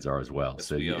Buccaneer fans are as well. Yes,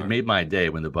 so it made my day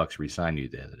when the Bucs re-signed you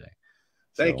the other day.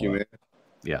 Thank you, man.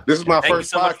 Yeah. This is my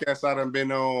first podcast I've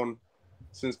been on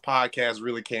since podcasts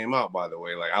really came out, by the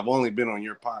way. Like, I've only been on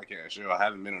your podcast show. I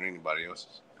haven't been on anybody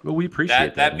else's. Well, we appreciate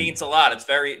that. That means a lot. It's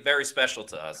very, very special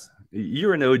to us.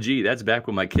 You're an OG. That's back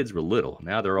when my kids were little.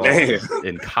 Now they're all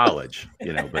in college,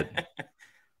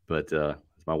 but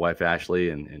it's my wife, Ashley,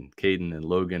 and Caden and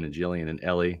Logan and Jillian and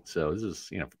Ellie. So this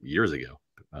is, years ago.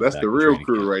 That's the real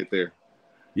crew right there.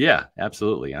 Yeah,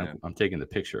 absolutely. I'm taking the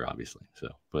picture, obviously. So,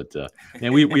 but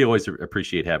and we always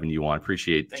appreciate having you on.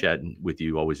 Appreciate chatting with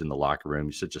you always in the locker room.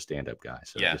 You're such a stand-up guy.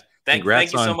 So yeah, thank you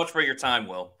so much for your time,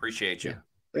 Will. Appreciate you. Yeah.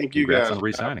 Thank you, guys. On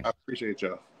re-signing. I appreciate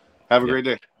y'all. Have a great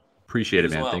day. Appreciate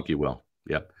it, man. Well. Thank you, Will.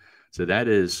 Yep. So that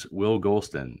is Will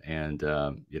Gholston, and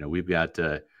we've got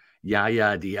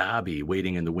Yaya Diaby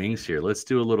waiting in the wings here. Let's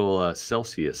do a little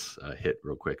Celsius hit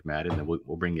real quick, Matt, and then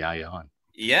we'll bring Yaya on.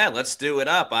 Yeah, let's do it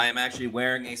up. I am actually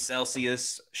wearing a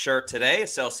Celsius shirt today, a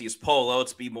Celsius polo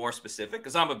to be more specific,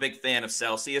 because I'm a big fan of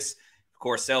Celsius. Of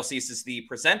course, Celsius is the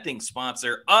presenting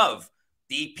sponsor of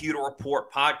the Pewter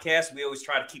Report Podcast. We always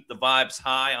try to keep the vibes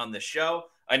high on the show.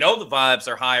 I know the vibes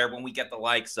are higher when we get the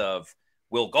likes of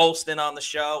Will Gholston on the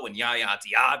show and Yaya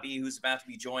Diaby, who's about to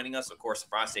be joining us. Of course,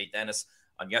 Frosty Dennis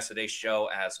on yesterday's show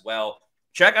as well.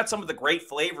 Check out some of the great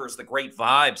flavors, the great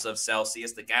vibes of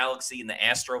Celsius. The Galaxy and the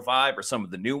Astro Vibe are some of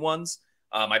the new ones.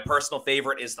 My personal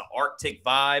favorite is the Arctic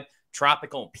Vibe.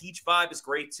 Tropical and Peach Vibe is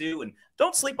great too. And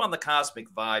don't sleep on the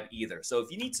Cosmic Vibe either. So if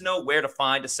you need to know where to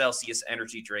find a Celsius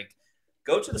energy drink,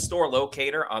 go to the store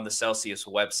locator on the Celsius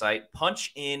website,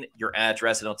 punch in your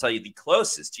address, and it'll tell you the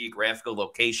closest geographical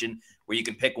location where you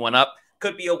can pick one up.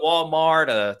 Could be a Walmart,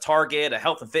 a Target, a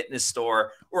health and fitness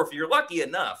store, or if you're lucky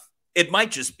enough, it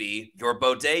might just be your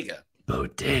bodega.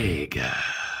 Bodega.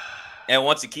 And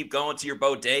once you keep going to your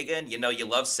bodega and you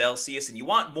love Celsius and you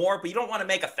want more, but you don't want to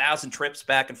make 1,000 trips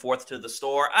back and forth to the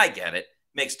store, I get it.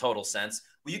 Makes total sense.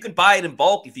 Well, you can buy it in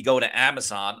bulk if you go to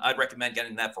Amazon. I'd recommend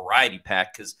getting that variety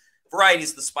pack because variety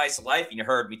is the spice of life. And you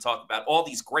heard me talk about all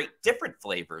these great different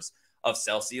flavors of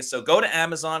Celsius. So go to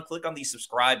Amazon, click on the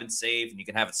subscribe and save, and you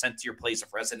can have it sent to your place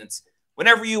of residence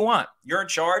whenever you want. You're in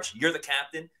charge. You're the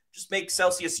captain. Just make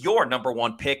Celsius your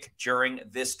 #1 pick during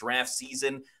this draft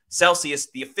season. Celsius,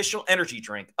 the official energy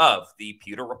drink of the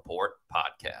Pewter Report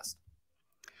Podcast.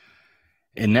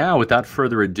 And now, without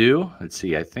further ado, let's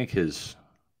see. I think he's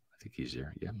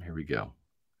there. Yeah, here we go.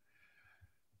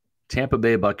 Tampa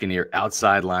Bay Buccaneer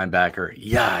outside linebacker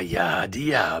Yaya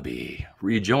Diaby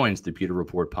rejoins the Pewter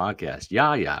Report podcast.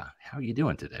 Yaya, how are you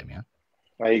doing today, man?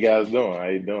 How you guys doing? How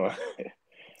you doing?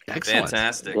 Excellent.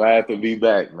 Fantastic. Glad to be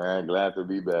back, man. Glad to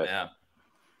be back.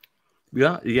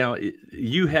 Yeah.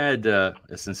 You had a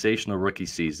sensational rookie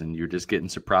season. You're just getting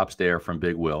some props there from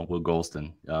Big Will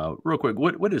Gholston. Real quick,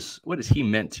 what has he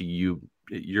meant to you?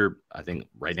 You're, I think,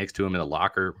 right next to him in the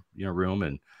locker room,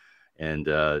 and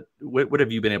what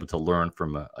have you been able to learn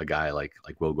from a guy like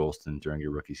Will Gholston during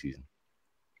your rookie season?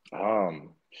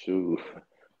 Shoot,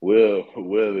 Will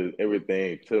is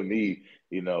everything to me.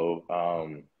 His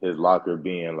locker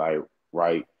being like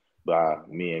right by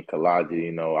me and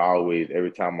Kalaji.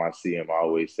 Every time I see him, I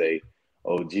always say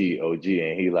OG,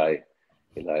 and he like,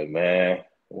 man,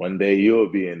 one day you'll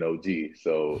be an OG.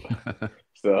 So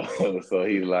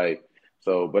he's like,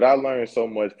 but I learned so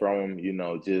much from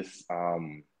him.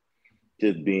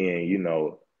 Just being,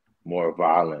 more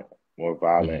violent.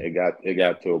 Mm-hmm. It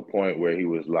got to a point where he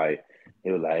was like,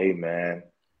 hey man,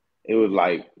 it was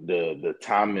like the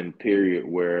timing period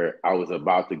where I was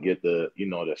about to get the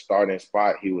starting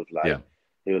spot. He was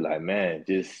like, man,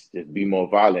 just be more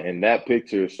violent. And that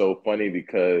picture is so funny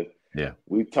because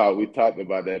we talked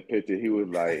about that picture. He was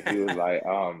like,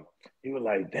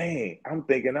 dang, I'm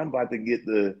thinking I'm about to get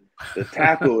the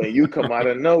tackle and you come out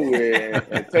of nowhere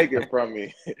and take it from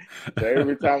me. So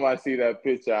every time I see that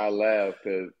picture, I laugh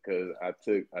because I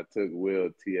took Will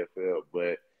TFL,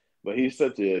 but he's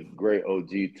such a great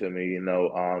OG to me.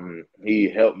 He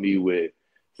helped me with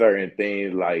certain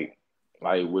things like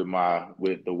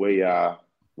with the way I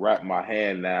wrap my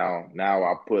hand now. Now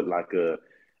I put like a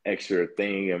extra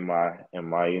thing in my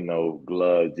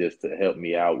glove just to help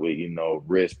me out with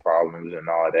wrist problems and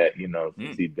all that,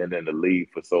 since he's been in the league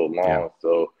for so long.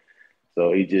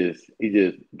 So he just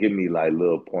give me like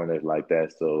little pointers like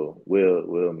that. So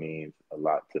Will means a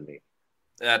lot to me.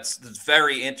 That's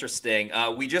very interesting.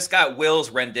 We just got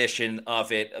Will's rendition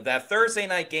of it. That Thursday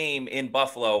night game in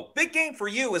Buffalo, big game for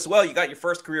you as well. You got your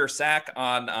first career sack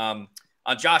on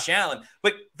Josh Allen,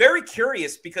 but very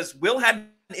curious because Will had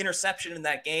an interception in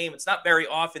that game. It's not very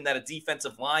often that a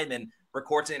defensive lineman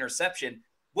records an interception.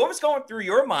 What was going through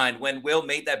your mind when Will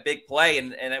made that big play,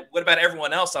 and what about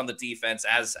everyone else on the defense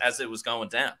as it was going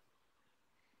down?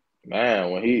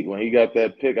 Man, when he got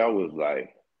that pick, I was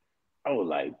like,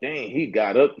 dang, he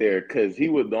got up there because he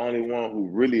was the only one who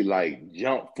really like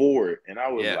jumped forward, and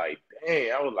I was like,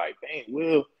 dang,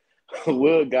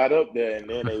 Will got up there, and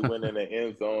then they went in the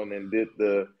end zone and did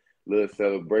the little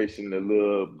celebration, the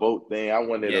little boat thing. I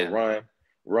wanted to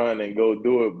run and go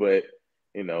do it, but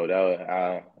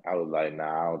I was like,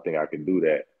 nah, I don't think I could do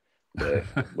that.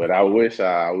 But I wish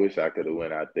I could have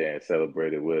went out there and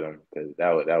celebrated with him because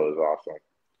that was awesome.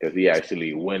 Because he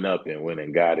actually went up and went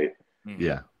and got it.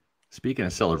 Yeah. Speaking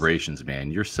of celebrations,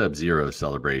 man, your Sub-Zero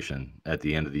celebration at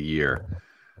the end of the year,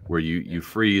 where you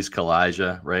freeze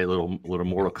Kalijah, right? Little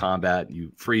Mortal Kombat,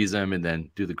 you freeze him and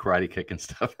then do the karate kick and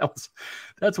stuff.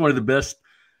 That's one of the best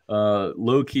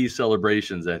low-key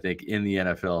celebrations, I think, in the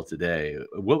NFL today.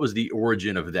 What was the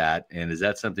origin of that, and is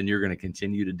that something you're going to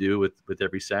continue to do with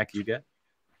every sack you get?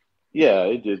 Yeah,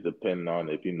 it just depends on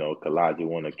if Kalijah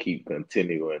want to keep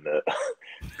continuing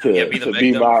to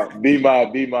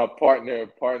be my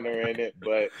partner in it,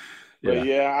 but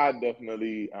I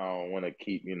definitely want to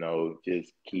keep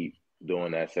just keep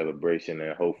doing that celebration,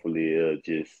 and hopefully it'll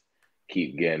just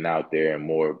keep getting out there and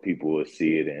more people will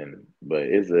see it. But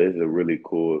it's a really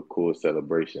cool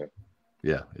celebration.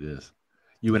 Yeah, it is.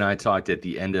 You and I talked at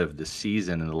the end of the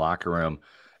season in the locker room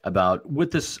about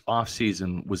what this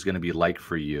offseason was going to be like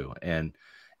for you. And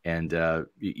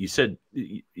you said,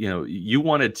 you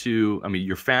wanted to, I mean,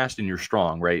 you're fast and you're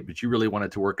strong, right? But you really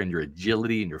wanted to work on your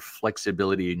agility and your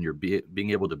flexibility and your being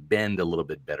able to bend a little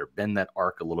bit better, bend that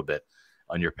arc a little bit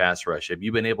on your pass rush. Have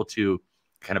you been able to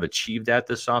kind of achieve that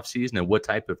this offseason? And what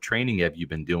type of training have you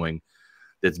been doing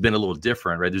that's been a little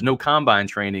different, right? There's no combine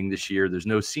training this year. There's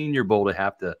no Senior Bowl to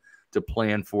have to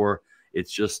plan for.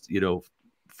 It's just,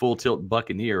 full tilt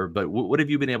Buccaneer. But what have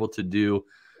you been able to do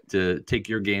to take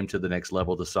your game to the next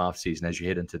level this offseason as you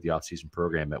head into the offseason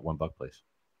program at One Buc Place?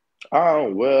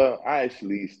 Well, I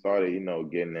actually started,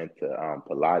 getting into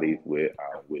Pilates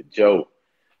with Joe.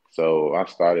 So I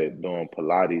started doing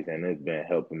Pilates, and it's been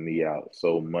helping me out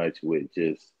so much with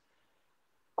just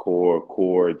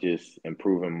core, just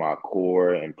improving my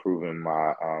core, improving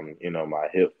my, my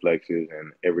hip flexors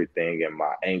and everything, and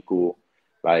my ankle,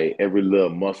 like every little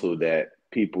muscle that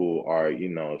people are,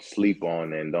 sleep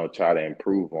on and don't try to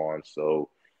improve on. So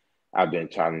I've been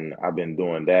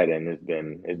doing that, and it's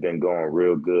been going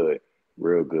real good.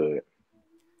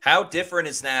 How different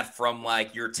is that from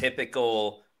like your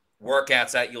typical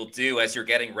workouts that you'll do as you're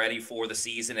getting ready for the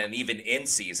season and even in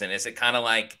season? Is it kind of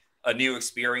like a new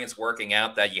experience working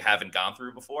out that you haven't gone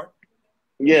through before?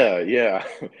 Yeah.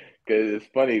 Because it's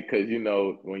funny because, you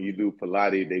know, when you do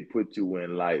Pilates, they put you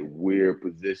in like weird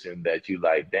positions that you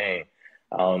like, dang,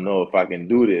 I don't know if I can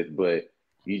do this, but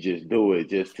you just do it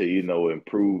just to, you know,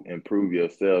 improve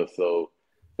yourself. So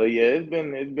yeah, it's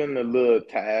been a little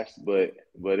task, but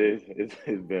it's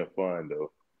been fun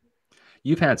though.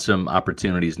 You've had some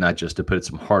opportunities not just to put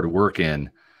some hard work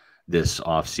in this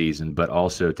off season, but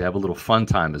also to have a little fun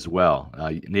time as well.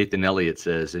 Nathan Elliott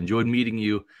says, enjoyed meeting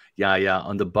you, Yaya,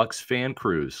 on the Bucs fan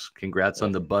cruise. Congrats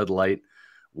on the Bud Light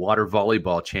Water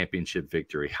Volleyball Championship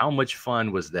victory. How much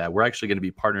fun was that? We're actually going to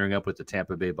be partnering up with the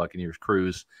Tampa Bay Buccaneers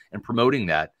cruise and promoting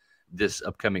that this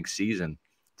upcoming season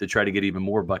to try to get even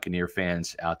more Buccaneer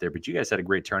fans out there. But you guys had a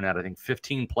great turnout. I think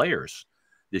 15 players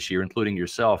this year, including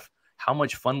yourself. How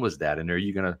much fun was that? And are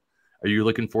you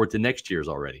looking forward to next year's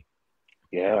already?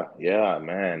 Yeah,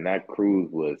 man. That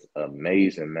cruise was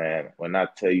amazing, man. When I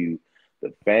tell you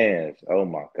the fans, oh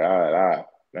my God,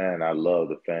 I love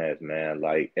the fans, man.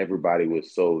 Like everybody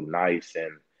was so nice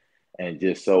and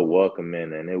just so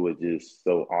welcoming, and it was just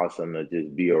so awesome to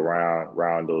just be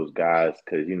around those guys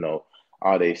because, you know,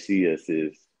 all they see us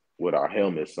is with our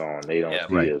helmets on. They don't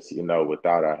see us, you know,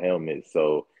 without our helmets.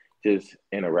 So just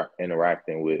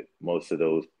interacting with most of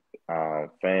those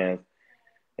fans,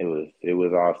 it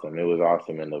was awesome. It was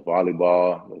awesome. And the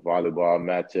volleyball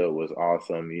matchup was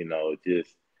awesome. You know, it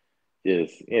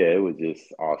was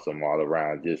just awesome all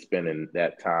around. Just spending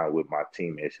that time with my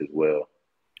teammates as well.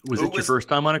 Was it your first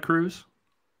time on a cruise?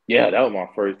 Yeah, that was my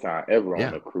first time ever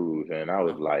on a cruise, and I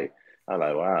was like,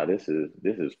 wow, this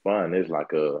is fun. It's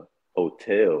like a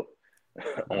hotel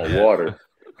on water.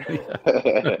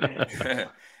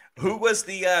 Who's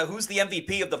the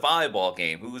MVP of the volleyball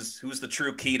game? Who's the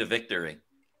true key to victory?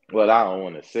 Well, I don't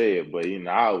want to say it, but you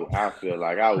know, I feel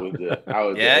like I was the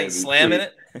MVP. Slamming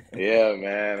it. Yeah,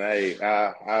 man. Hey,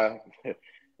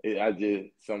 I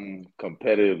just some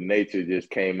competitive nature just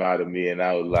came out of me, and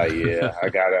I was like, yeah, I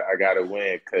gotta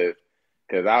win, cause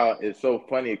it's so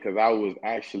funny because I was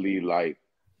actually like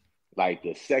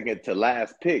the second to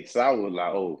last pick, so I was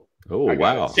like, oh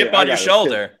wow, chip on your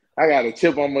shoulder. I got a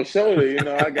chip on my shoulder, you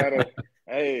know. I gotta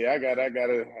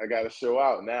show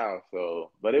out now.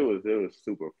 So, but it was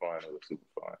super fun. It was super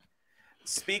fun.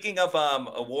 Speaking of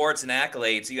awards and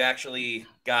accolades, you actually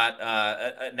got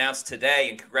announced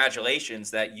today, and congratulations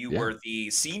that you were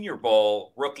the Senior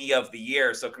Bowl Rookie of the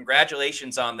Year. So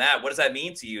congratulations on that. What does that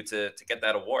mean to you to get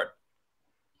that award?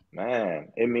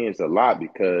 Man, it means a lot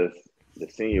because the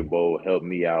Senior Bowl helped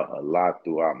me out a lot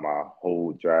throughout my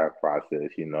whole draft process,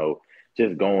 you know,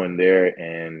 just going there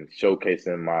and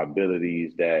showcasing my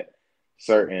abilities that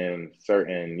certain,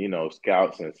 you know,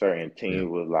 scouts and certain teams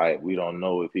was like, we don't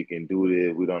know if he can do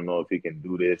this. We don't know if he can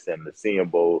do this. And the Senior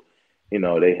Bowl, you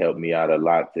know, they helped me out a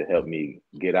lot to help me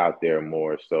get out there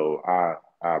more. So I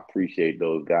appreciate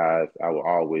those guys. I will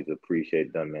always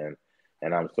appreciate them.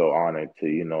 And I'm so honored to,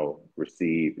 you know,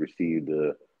 receive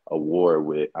the award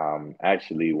with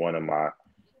actually one of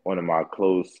my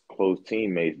close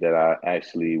teammates that I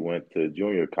actually went to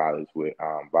junior college with,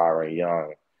 Byron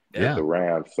Young. At the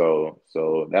Rams. So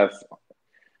that's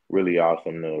really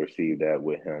awesome to receive that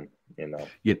with him, you know.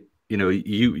 You know,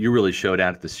 you really showed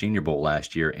out at the Senior Bowl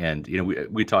last year, and you know,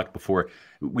 we talked before.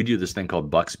 We do this thing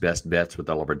called Bucs Best Bets with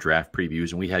all of our draft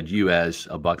previews, and we had you as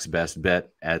a Bucs Best Bet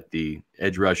at the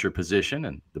edge rusher position,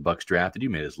 and the Bucs drafted you,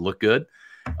 made us look good.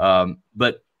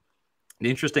 But the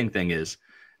interesting thing is,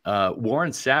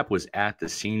 Warren Sapp was at the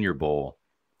Senior Bowl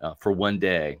for one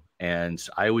day. And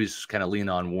I always kind of lean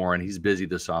on Warren. He's busy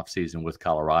this offseason with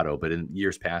Colorado, but in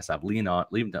years past, I've leaned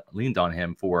on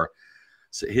him for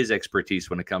his expertise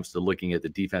when it comes to looking at the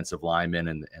defensive linemen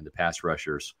and the pass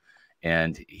rushers.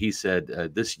 And he said,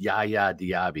 this Yaya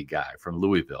Diaby guy from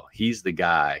Louisville, he's the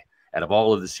guy out of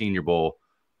all of the Senior Bowl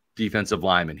defensive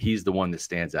linemen. He's the one that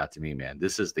stands out to me, man.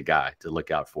 This is the guy to look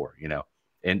out for, you know.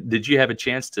 And did you have a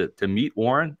chance to meet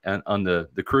Warren on the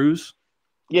cruise?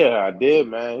 Yeah, I did,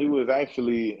 man. He was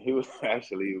actually he was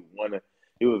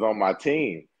on my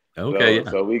team. Okay.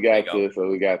 So we got to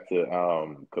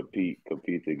compete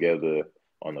together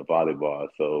on the volleyball.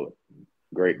 So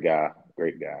great guy.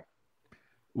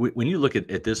 When you look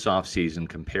at this offseason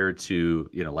compared to,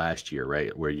 you know, last year,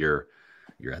 right, where you're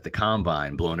at the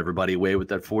combine blowing everybody away with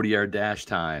that 40-yard dash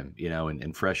time, you know,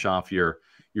 and fresh off your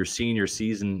senior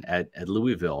season at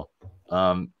Louisville,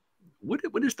 what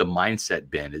has the mindset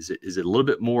been? Is it a little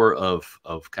bit more of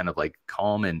kind of like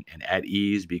calm and at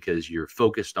ease because you're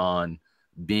focused on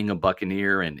being a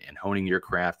Buccaneer and honing your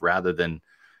craft rather than,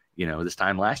 this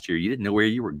time last year, you didn't know where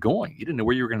you were going. You didn't know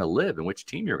where you were going to live and which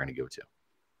team you were going to go to.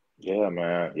 Yeah,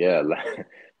 man. Yeah.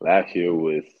 Last year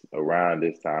was around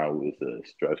this time was a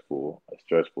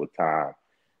stressful time.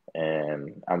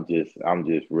 And I'm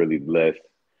just really blessed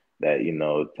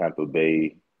that, Tampa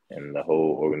Bay and the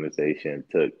whole organization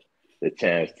took the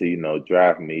chance to,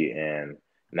 draft me. And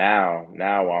now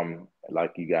I'm,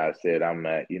 like you guys said, I'm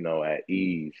at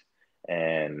ease.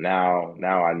 And now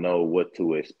I know what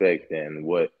to expect and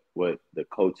what the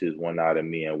coaches want out of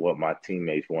me and what my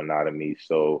teammates want out of me.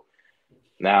 So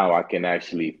now I can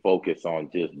actually focus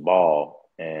on just ball,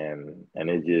 and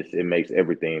it makes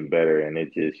everything better, and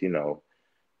it just,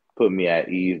 put me at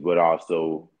ease, but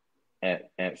also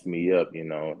amps me up,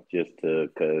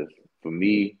 because for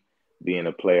me, being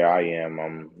a player I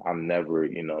am, I'm never,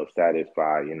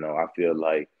 satisfied. I feel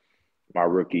like my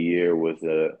rookie year was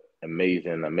a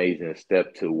amazing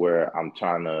step to where I'm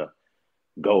trying to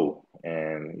go.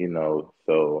 And,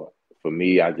 so for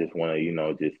me, I just want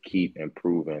to, just keep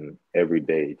improving every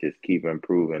day, just keep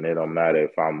improving. It don't matter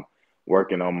if I'm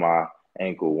working on my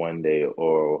ankle one day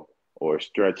or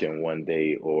stretching one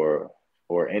day or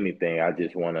anything. I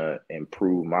just want to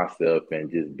improve myself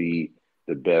and just be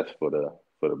the best for the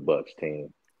Bucs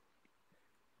team.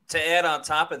 To add on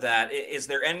top of that, is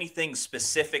there anything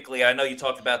specifically, I know you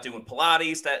talked about doing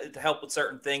Pilates to help with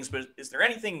certain things, but is there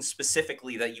anything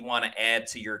specifically that you want to add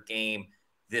to your game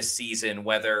this season,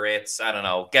 whether it's, I don't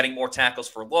know, getting more tackles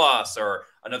for loss or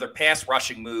another pass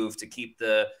rushing move to keep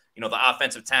the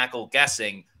offensive tackle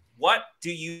guessing? What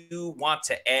do you want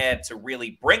to add to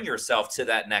really bring yourself to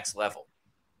that next level?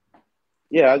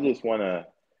 Yeah, I just want to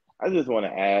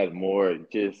add more,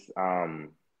 just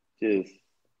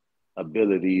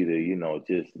ability to,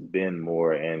 just bend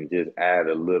more and just add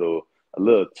a little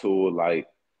tool like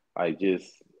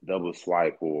just double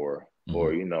swipe or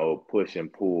push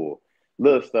and pull,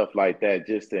 little stuff like that,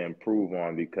 just to improve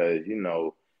on, because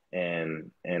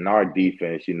and our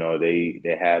defense,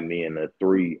 they have me in the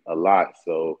 3 a lot.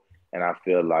 So, and I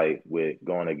feel like with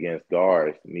going against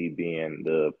guards, me being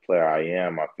the player I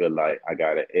am, I feel like I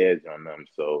got an edge on them.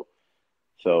 So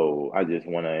I just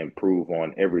want to improve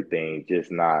on everything,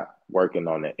 just not working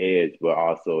on the edge, but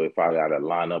also if I got to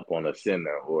line up on a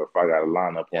center or if I got to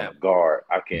line up on a guard,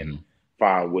 I can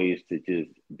find ways to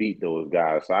just beat those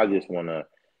guys. So I just want to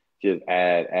just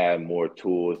add more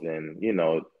tools, and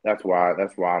that's why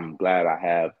I'm glad I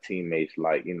have teammates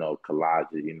like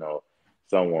Kalijah,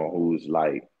 someone who's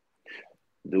like,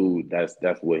 dude, that's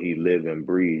what he live and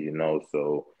breathe,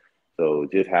 So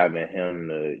just having him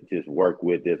to just work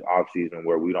with this offseason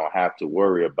where we don't have to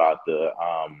worry about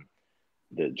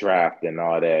the draft and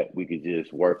all that. We could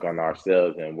just work on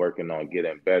ourselves and working on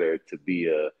getting better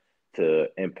to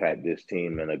impact this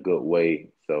team in a good way.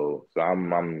 So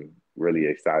I'm really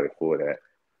excited for that.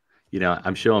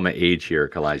 I'm showing my age here,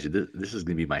 Kalijah. This is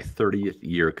going to be my 30th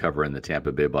year covering the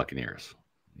Tampa Bay Buccaneers.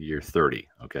 Year 30.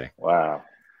 Okay. Wow.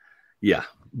 Yeah.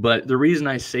 But the reason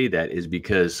I say that is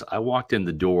because I walked in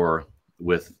the door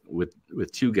with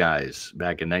 2 guys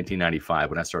back in 1995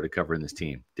 when I started covering this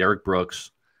team, Derek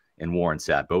Brooks and Warren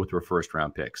Sapp. Both were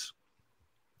first-round picks.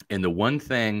 And the one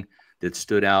thing that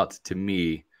stood out to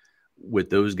me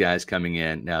with those guys coming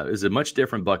in, now it was a much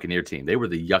different Buccaneer team. They were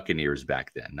the Yuccaneers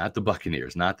back then, not the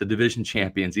Buccaneers, not the division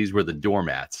champions. These were the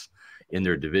doormats in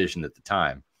their division at the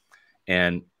time.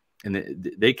 And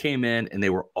they came in and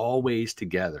they were always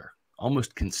together,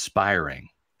 almost conspiring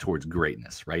towards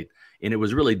greatness, right? And it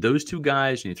was really those 2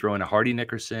 guys, and you throw in a Hardy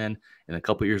Nickerson, and a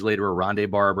couple of years later, a Rondé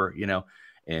Barber,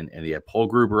 and they had Paul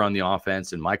Gruber on the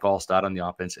offense and Mike Allstott on the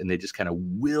offense, and they just kind of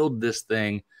willed this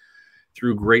thing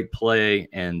through great play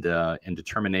and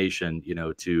determination,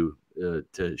 to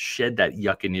shed that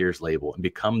Yuccaneers label and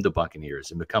become the Buccaneers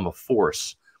and become a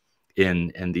force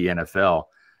in the NFL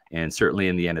and certainly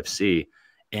in the NFC.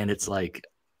 And it's like,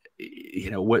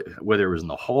 whether it was in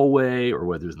the hallway or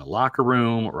whether it was in the locker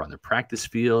room or on the practice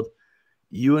field,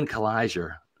 you and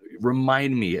Kalijah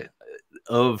remind me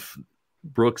of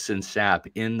Brooks and Sapp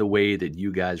in the way that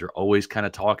you guys are always kind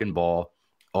of talking ball,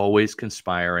 always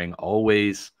conspiring,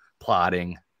 always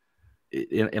plotting.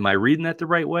 Am I reading that the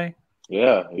right way?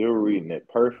 Yeah, you're reading it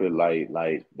perfect. Like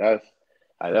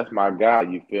that's my guy.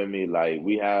 You feel me? Like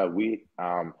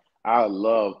I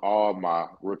love all my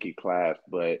rookie class,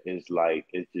 but it's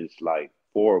just like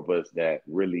 4 of us that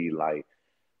really like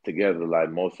together.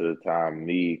 Like most of the time,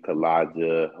 me,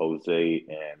 Kalijah, Jose,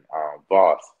 and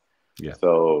Boss. Yeah.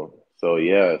 So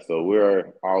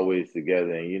we're always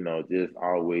together, and just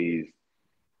always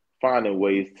finding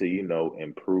ways to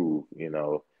improve,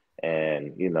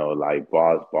 and like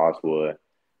Boss would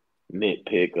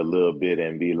nitpick a little bit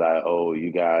and be like, oh,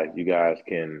 you guys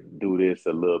can do this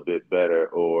a little bit better,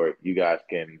 or you guys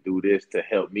can do this to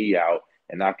help me out,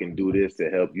 and I can do this to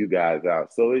help you guys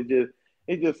out. So it's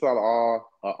just sort of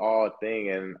all thing,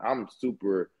 and I'm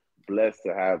super blessed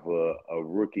to have a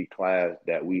rookie class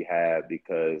that we have,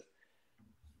 because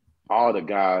all the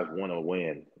guys want to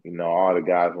win. All the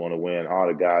guys want to win. All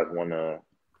the guys want to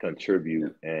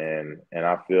contribute, and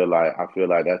I feel like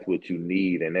that's what you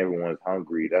need, and everyone's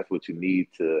hungry. That's what you need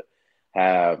to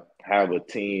have a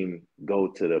team go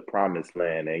to the promised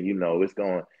land. And it's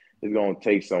going to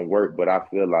take some work, but I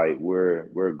feel like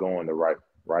we're going the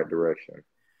right direction.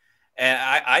 And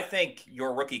I think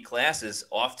your rookie class is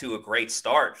off to a great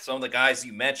start. Some of the guys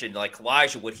you mentioned, like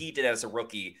Elijah, what he did as a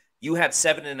rookie, you had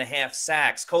 7.5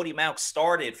 sacks. Cody Mauch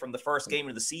started from the first game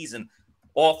of the season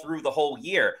all through the whole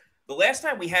year. The last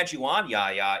time we had you on,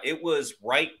 Yaya, it was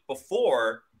right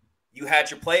before you had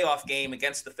your playoff game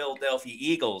against the Philadelphia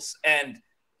Eagles. And,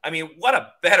 I mean, what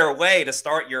a better way to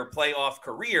start your playoff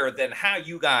career than how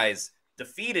you guys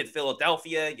defeated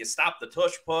Philadelphia. You stopped the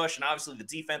tush push, and obviously the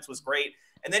defense was great.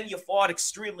 And then you fought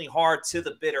extremely hard to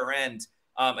the bitter end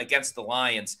against the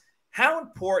Lions. How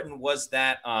important was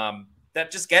that, that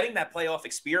just getting that playoff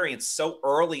experience so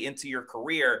early into your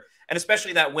career, and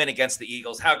especially that win against the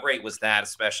Eagles? How great was that,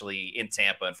 especially in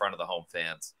Tampa in front of the home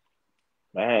fans?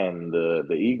 Man,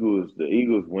 the Eagles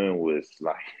win was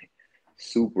like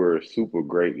super, super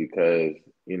great, because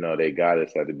they got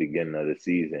us at the beginning of the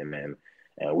season, and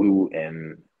I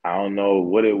don't know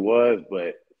what it was,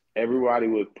 but everybody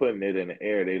was putting it in the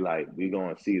air. They like, we're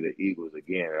going to see the Eagles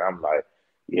again. And I'm like,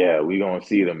 yeah, we're going to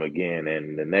see them again.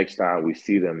 And the next time we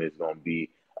see them, it's going to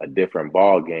be a different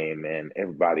ball game. And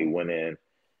everybody went in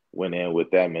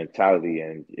with that mentality.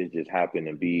 And it just happened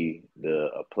to be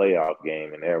a playoff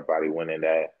game. And everybody went in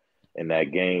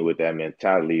that game with that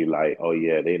mentality, like, oh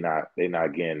yeah, they're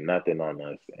not getting nothing on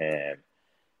us.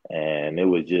 And it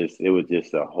was just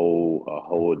a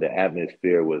whole, the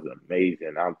atmosphere was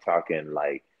amazing. I'm talking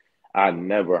like, I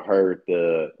never heard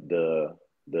the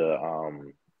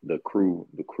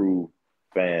crew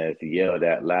fans yell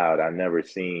that loud. I never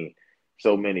seen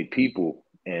so many people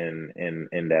in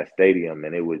that stadium,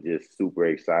 and it was just super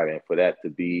exciting for that to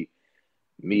be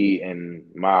me and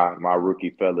my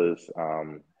rookie fellas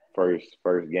first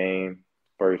playoff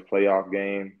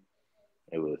game.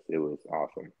 It was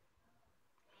awesome.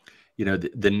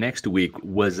 The next week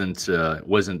wasn't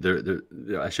the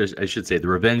I should say the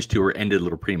revenge tour ended a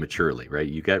little prematurely, right?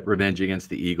 You got revenge against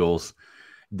the Eagles,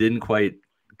 didn't quite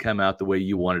come out the way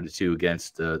you wanted it to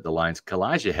against the Lions.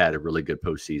 Elijah had a really good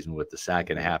postseason with the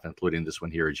sack and a half, including this one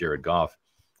here at Jared Goff.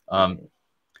 How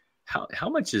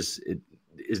much is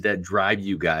that drive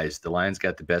you guys? The Lions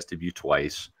got the best of you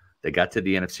twice. They got to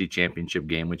the NFC Championship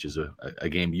game, which is a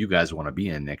game you guys want to be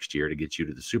in next year to get you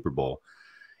to the Super Bowl.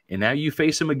 And now you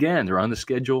face them again. They're on the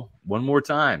schedule one more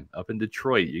time up in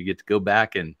Detroit. You get to go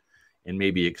back and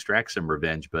maybe extract some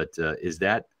revenge. But is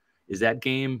that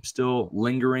game still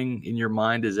lingering in your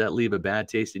mind? Does that leave a bad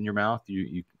taste in your mouth?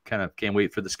 You kind of can't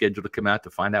wait for the schedule to come out to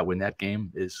find out when that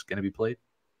game is going to be played?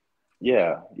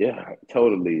 Yeah,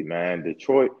 totally, man.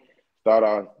 Detroit, start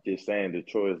off just saying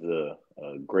Detroit is a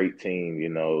great team.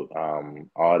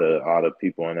 All the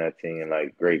people on that team,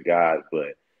 like, great guys,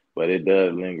 but it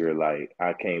does linger. Like,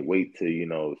 I can't wait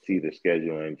to, see the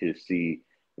schedule and just see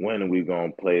when we're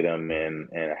going to play them and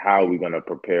how we're going to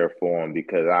prepare for them,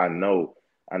 because I know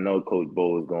Coach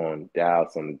Bo is going to dial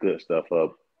some good stuff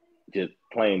up, just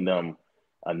playing them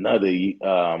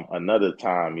another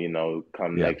time,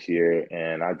 come next year.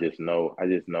 And I just know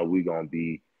we're going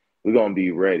to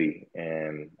be ready.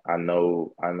 And I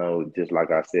know, just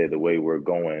like I said, the way we're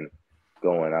going,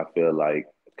 I feel like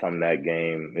come that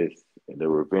game, the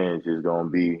revenge is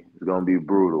going to be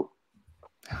brutal.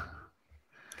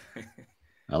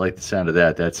 I like the sound of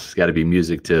that. That's got to be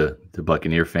music to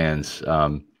Buccaneer fans'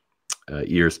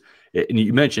 ears. And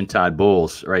you mentioned Todd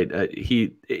Bowles, right?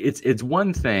 It's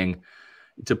one thing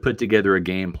to put together a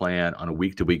game plan on a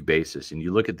week-to-week basis, and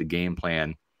you look at the game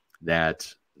plan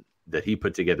that he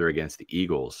put together against the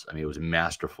Eagles. I mean, it was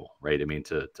masterful, right? I mean,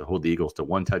 to hold the Eagles to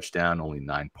 1 touchdown, only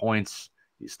 9 points.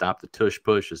 You stopped the tush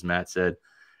push, as Matt said.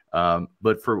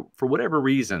 But for whatever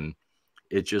reason,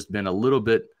 it's just been a little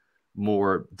bit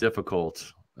more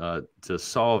difficult to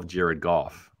solve Jared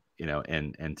Goff,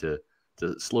 and to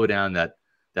slow down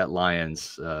that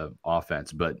Lions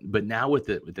offense. But now with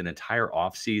an entire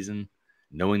offseason,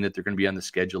 knowing that they're going to be on the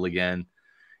schedule again,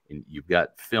 and you've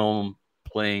got film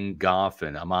playing Goff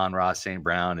and Amon-Ra St.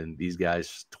 Brown and these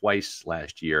guys twice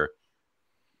last year,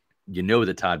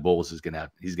 that Todd Bowles is going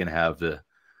to have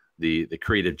the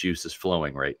creative juices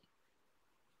flowing, right?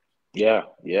 Yeah,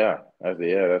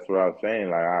 that's what I was saying.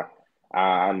 Like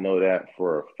I know that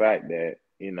for a fact that,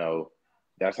 you know,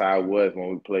 that's how it was when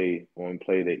we played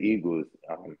the Eagles.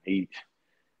 He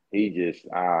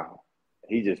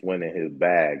just went in his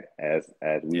bag, as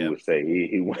we would say.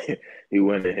 He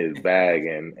went in his bag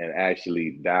and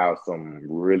actually dialed some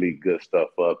really good stuff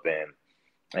up,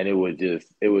 and it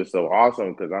was so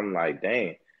awesome because I'm like,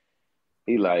 dang.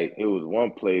 He like, it was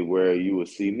one play where you would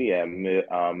see me at middle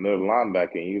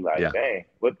linebacker, and you like, dang,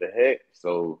 what the heck?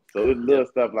 So it's little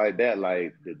stuff like that.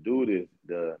 Like, the dude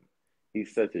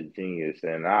he's such a genius,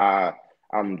 and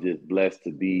I'm just blessed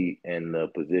to be in the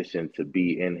position to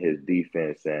be in his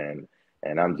defense, and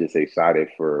I'm just excited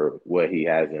for what he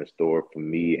has in store for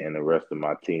me and the rest of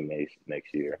my teammates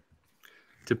next year.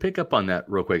 To pick up on that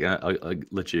real quick, I'll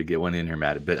let you get one in here,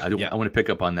 Matt, but I want to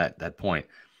pick up on that point.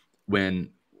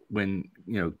 When you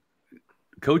know,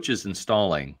 coach is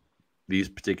installing these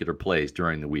particular plays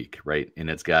during the week, right? And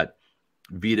it's got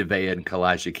Vita Vea and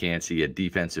Kalijah Kancey at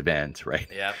defensive ends, right?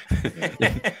 Yeah.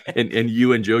 and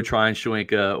you and Joe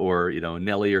Tryon-Shoyinka or, you know,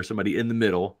 Nelly or somebody in the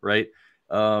middle, right?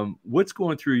 What's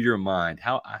going through your mind?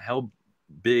 How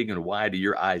big and wide are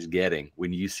your eyes getting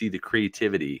when you see the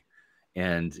creativity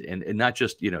and not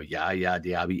just, you know, Yaya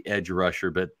Diaby, edge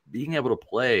rusher, but being able to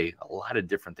play a lot of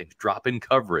different things, drop in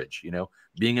coverage, you know,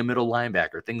 being a middle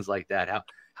linebacker, things like that.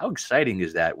 How exciting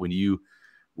is that when you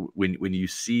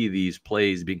see these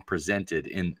plays being presented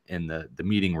in the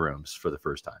meeting rooms for the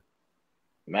first time?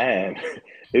 Man,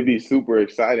 it'd be super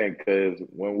exciting because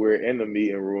when we're in the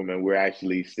meeting room and we're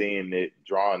actually seeing it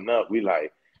drawn up, we're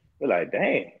like,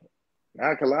 dang,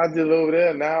 now Kalijah's over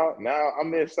there. Now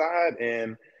I'm inside,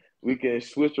 and we can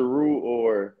switch a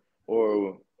rule,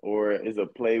 or is a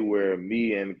play where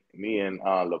me and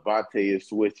Levante is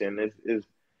switching.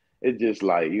 It's just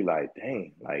like, you like,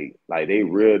 dang, like they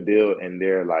real deal, and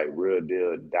they're like real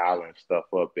deal dialing stuff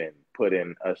up and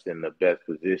putting us in the best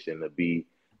position to be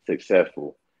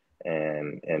successful.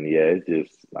 And yeah, it's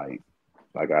just like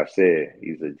I said,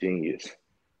 he's a genius.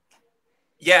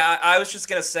 Yeah, I was just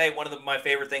gonna say one of my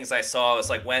favorite things I saw was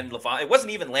like when Levante, it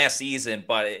wasn't even last season,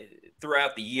 but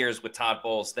throughout the years with Todd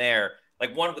Bowles there,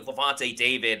 like one with Levante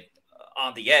David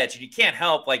on the edge, and you can't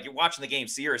help, like, you're watching the game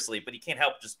seriously, but you can't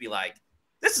help just be like,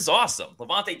 this is awesome.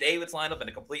 Levante David's lined up in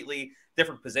a completely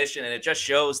different position, and it just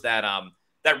shows that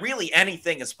that really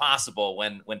anything is possible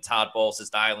when Todd Bowles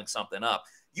is dialing something up.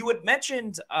 You had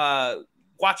mentioned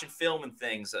watching film and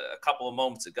things a couple of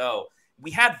moments ago.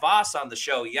 We had Voss on the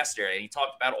show yesterday, and he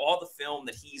talked about all the film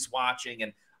that he's watching,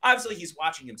 and obviously he's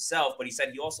watching himself, but he said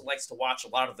he also likes to watch a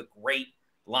lot of the great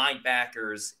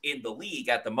linebackers in the league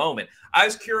at the moment. I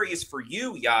was curious for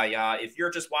you, Yaya, if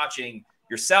you're just watching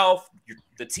yourself,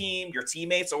 the team, your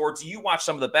teammates, or do you watch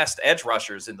some of the best edge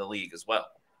rushers in the league as well?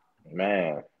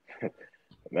 Man,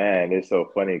 it's so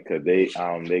funny because they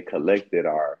collected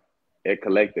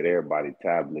everybody's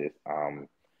tablets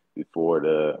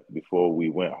before we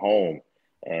went home,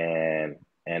 and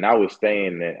I was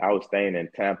staying in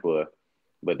Tampa,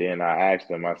 but then I asked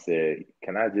them, I said,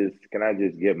 can I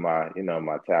just get my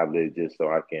my tablet just so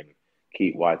I can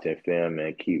keep watching film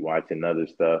and keep watching other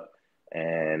stuff.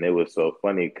 And it was so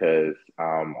funny because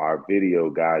our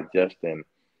video guy Justin,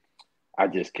 I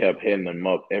just kept hitting him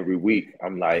up every week.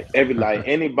 I'm like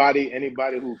anybody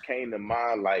who came to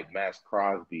mind, like Max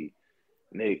Crosby,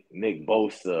 Nick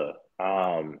Bosa,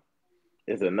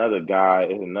 is another guy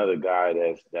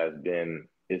that's been,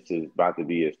 it's just about to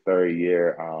be his third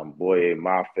year, Boye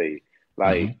Mafe,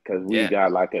 like, because we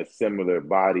got like a similar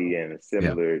body and a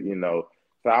similar,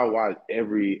 so I watch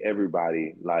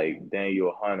everybody, like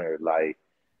Daniel Hunter, like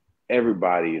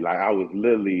everybody. Like, I was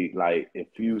literally like, if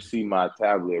you see my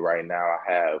tablet right now, I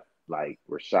have like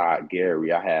Rashad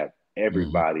Gary, I have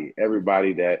everybody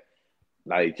that,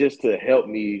 like, just to help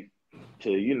me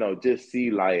to, just see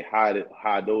like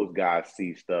how those guys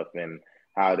see stuff and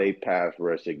how they pass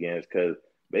rush against, because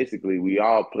basically we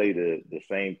all play the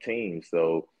same team.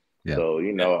 So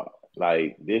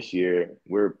like this year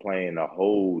we're playing a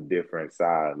whole different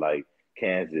side, like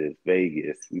Kansas,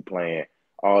 Vegas, we playing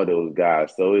all those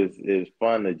guys. So it's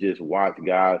fun to just watch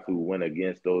guys who went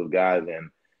against those guys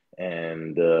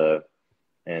and the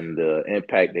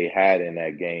impact they had in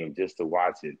that game, just to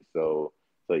watch it. So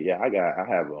yeah, I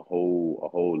have a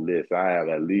whole list. I have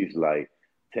at least like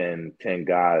 10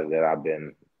 guys that I've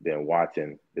been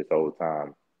watching this whole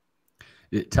time.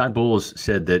 Todd Bowles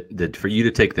said that for you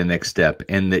to take the next step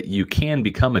and that you can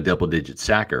become a double-digit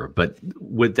sacker, but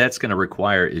what that's going to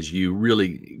require is you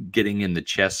really getting in the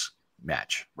chess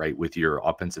match, right, with your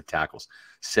offensive tackles,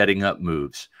 setting up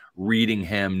moves, reading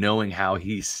him, knowing how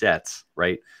he sets,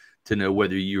 right, to know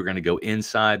whether you're going to go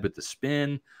inside with the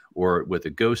spin or with a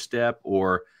ghost step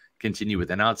or continue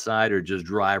with an outside or just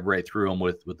drive right through them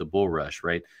with the bull rush,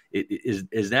 right?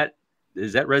 Does that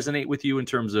resonate with you in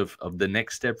terms of the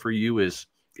next step for you is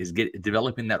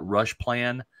developing that rush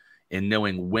plan and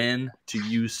knowing when to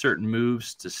use certain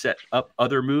moves to set up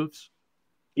other moves?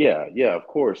 Yeah, of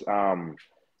course.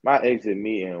 My exit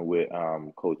meeting with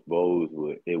Coach Bowles,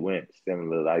 it went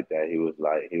similar like that. He was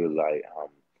like,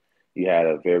 you had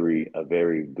a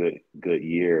very good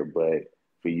year, but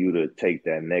for you to take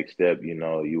that next step, you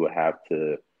know, you would have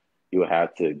to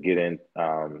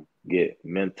get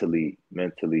mentally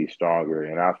stronger.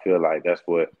 And I feel like that's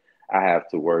what I have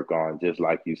to work on, just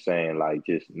like you saying, like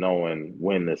just knowing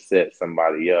when to set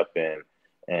somebody up.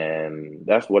 And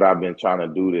that's what I've been trying to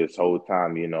do this whole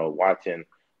time, you know, watching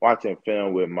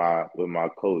film with my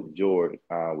coach George,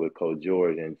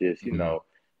 and just, you know,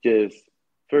 just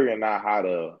figuring out how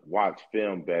to watch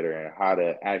film better and how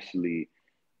to actually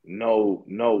know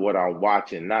what I'm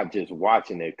watching, not just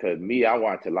watching it. Cause I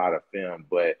watch a lot of film,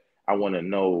 but I want to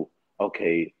know,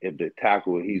 okay, if the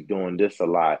tackle, he's doing this a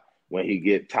lot, when he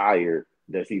get tired,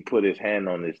 does he put his hand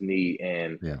on his knee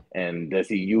and does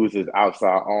he use his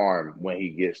outside arm when he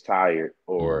gets tired,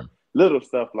 or little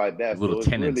stuff like that. Little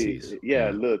tendencies.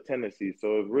 Really, little tendencies.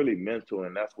 So it's really mental,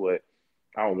 and that's what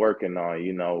I'm working on,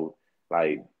 you know,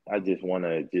 like I just want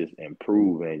to just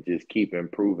improve and just keep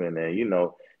improving. And, you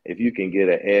know, if you can get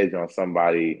an edge on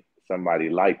somebody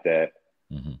like that,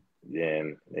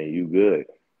 then you good.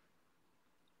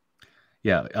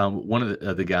 Yeah, one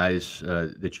of the guys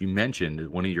that you mentioned,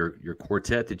 one of your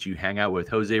quartet that you hang out with,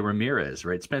 Jose Ramirez,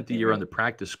 right? Spent the year on the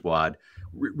practice squad.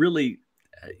 Really,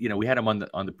 you know, we had him on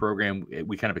the program.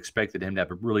 We kind of expected him to have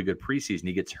a really good preseason.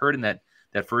 He gets hurt in that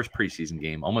first preseason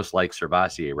game, almost like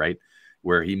Servassier, right,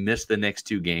 where he missed the next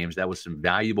two games. That was some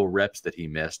valuable reps that he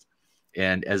missed,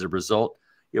 and as a result,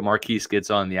 you know, Marquise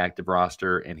gets on the active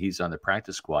roster and he's on the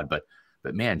practice squad. But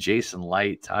man, Jason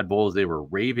Light, Todd Bowles, they were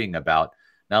raving about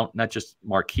not just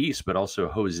Marquise, but also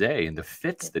Jose and the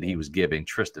fits that he was giving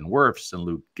Tristan Wirfs and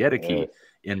Luke Gedeke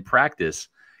in practice.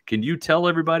 Can you tell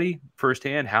everybody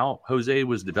firsthand how Jose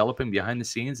was developing behind the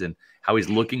scenes and how he's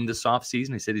looking this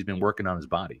offseason? He said he's been working on his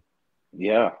body.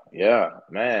 Yeah,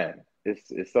 man.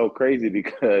 It's so crazy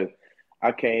because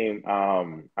I came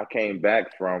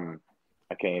back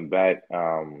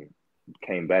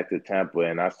to Tampa,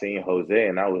 and I seen Jose,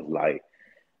 and I was like,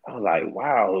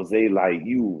 wow, Jose, like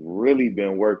you really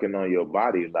been working on your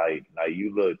body. Like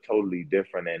you look totally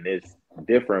different, and it's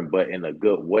different, but in a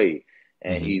good way.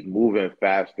 And he's moving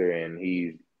faster, and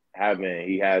he has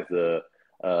a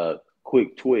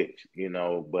quick twitch, you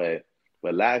know. But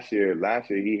last year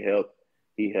he helped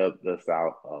us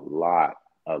out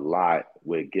a lot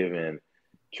with giving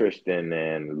Tristan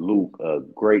and Luke a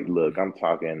great look. I'm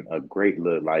talking a great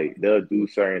look. Like they'll do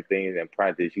certain things in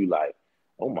practice, you like,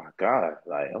 oh my God,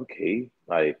 like, okay.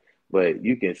 Like, but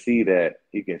you can see that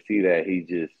he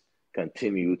just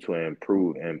continued to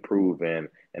improve. And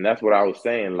that's what I was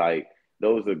saying. Like,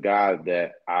 those are guys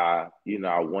that I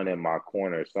want in my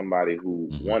corner, somebody who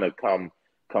want to come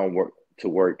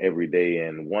work every day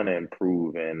and want to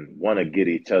improve and want to get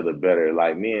each other better.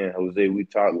 Like me and Jose, we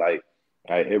talk like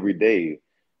every day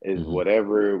is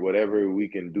whatever we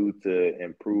can do to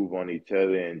improve on each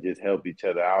other and just help each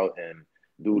other out and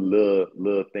do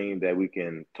little things that we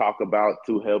can talk about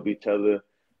to help each other.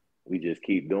 We just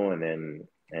keep doing.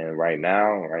 And right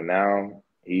now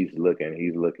he's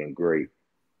looking great.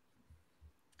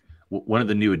 One of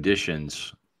the new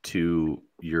additions to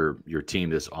your team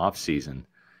this offseason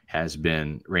has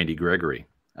been Randy Gregory.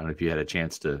 I don't know if you had a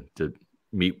chance to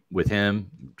meet with him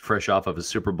fresh off of a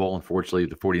Super Bowl. Unfortunately,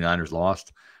 the 49ers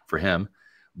lost for him.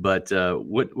 But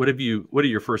what are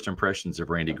your first impressions of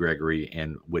Randy Gregory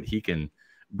and what he can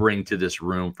bring to this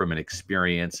room from an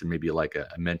experience and maybe like a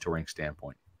mentoring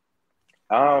standpoint?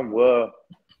 Well,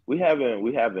 we haven't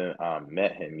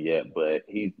met him yet, but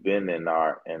he's been in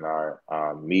our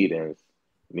meetings.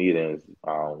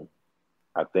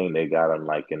 I think they got him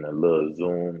like in a little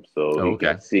Zoom, so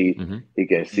he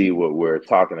can see what we're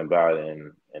talking about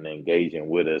and engaging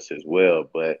with us as well.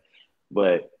 But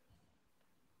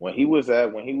when he was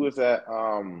at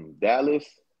Dallas,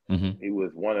 he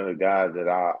was one of the guys that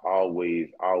I always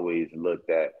looked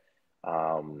at,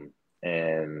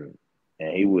 and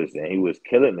he was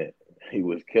killing it. He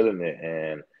was killing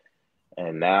it,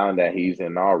 and now that he's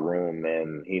in our room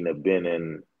and he's been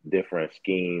in different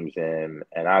schemes, and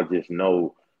I just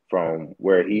know from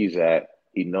where he's at,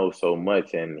 he knows so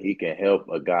much, and he can help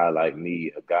a guy like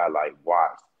me, a guy like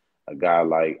Watts, a guy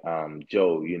like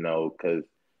Joe, because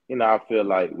I feel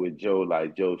like with Joe,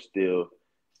 like Joe still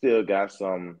got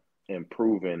some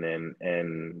improving,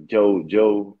 and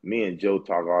Joe, me and Joe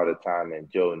talk all the time,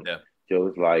 and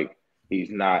Joe's like, he's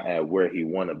not at where he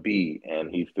want to be, and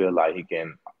he feel like he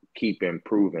can keep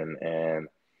improving, and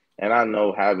I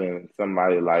know having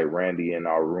somebody like Randy in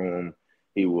our room,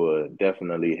 he would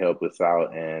definitely help us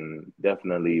out and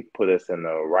definitely put us in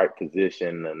the right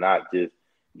position to not just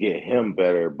get him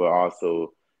better, but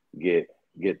also get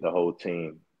the whole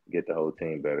team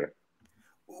better.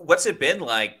 What's it been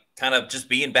like kind of just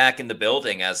being back in the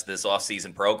building as this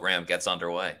off-season program gets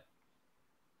underway?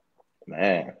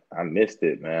 Man, I missed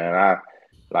it, man.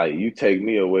 You take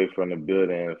me away from the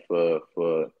building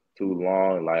for too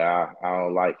long. Like I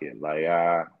don't like it.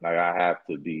 I have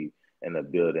to be in the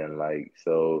building.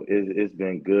 So it's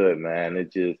been good, man.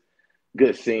 It's just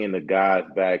good seeing the guys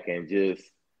back, and just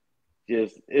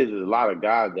it's a lot of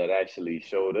guys that actually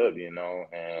showed up, and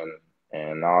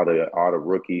all the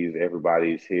rookies,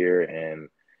 everybody's here, and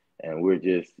we're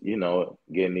just,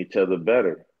 getting each other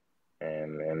better.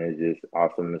 And it's just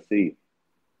awesome to see.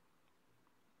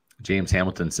 James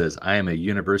Hamilton says, I am a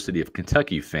University of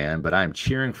Kentucky fan, but I'm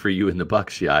cheering for you in the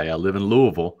Bucs, Yaya. I live in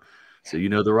Louisville, so you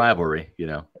know the rivalry,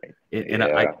 And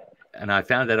I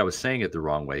found that I was saying it the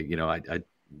wrong way.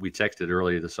 We texted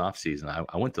earlier this offseason.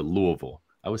 I went to Louisville.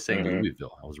 I was saying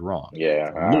Louisville. I was wrong.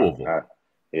 Yeah. Louisville.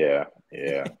 Yeah.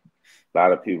 A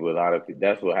lot of people.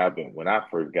 That's what happened when I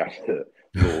first got to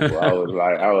Louisville. I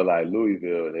was like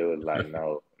Louisville. They was like,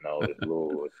 no, it's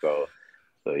Louisville.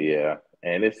 So yeah.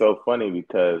 And it's so funny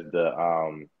because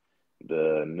the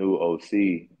new OC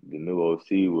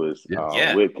was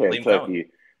with Kentucky.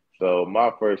 So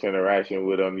my first interaction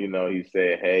with him, he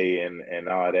said hey and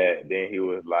all that. Then he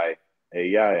was like, hey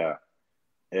Yaya,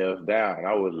 L's down.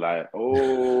 I was like,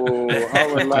 oh, I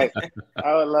was like,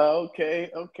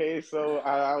 okay. So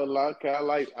I was like, okay,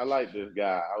 I like this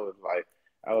guy. I was like,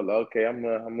 okay, I'm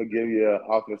gonna give you an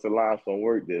offensive line some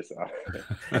work this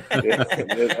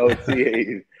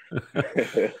OTA.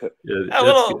 A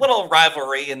little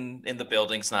rivalry in the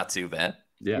building's not too bad.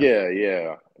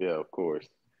 Yeah, of course.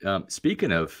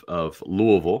 Speaking of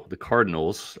Louisville, the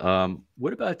Cardinals,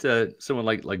 what about someone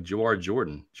like Jawar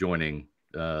Jordan joining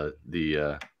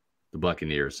the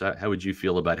Buccaneers? How would you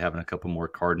feel about having a couple more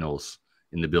Cardinals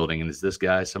in the building? And is this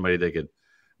guy somebody that could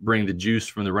bring the juice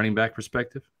from the running back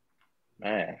perspective?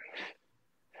 Man,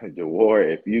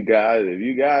 Jawar, if you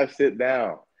guys sit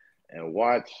down and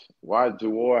watch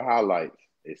Jawar highlights,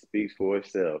 it speaks for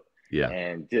itself. Yeah.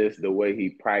 And just the way he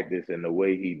practiced and the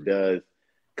way he does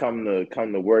come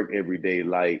to work every day.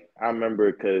 Like I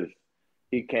remember because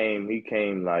he came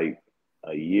like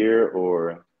a year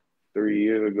or 3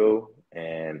 years ago,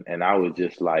 and I was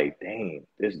just like, dang,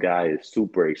 this guy is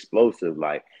super explosive.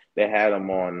 Like they had him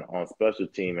on special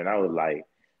team, and I was like,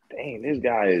 dang, this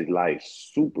guy is like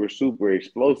super, super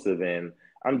explosive. And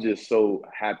I'm just so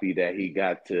happy that he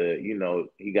got to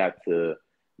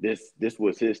this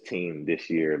was his team this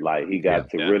year. Like he got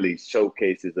to really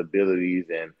showcase his abilities,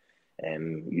 and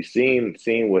you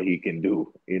seen what he can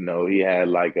do. He had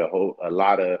like a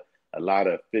lot of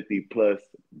 50+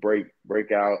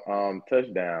 breakout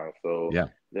touchdowns. So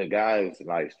the guy is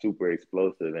like super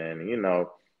explosive, and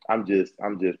I'm just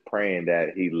praying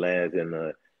that he lands in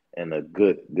a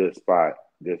good spot.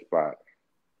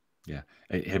 Yeah.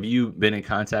 Have you been in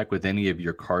contact with any of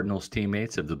your Cardinals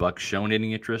teammates? Have the Bucs shown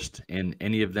any interest in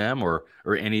any of them, or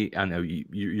any? I know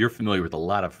you're familiar with a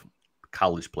lot of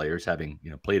college players, having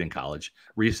played in college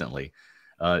recently.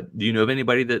 Do you know of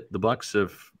anybody that the Bucs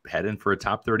have had in for a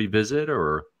top 30 visit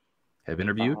or have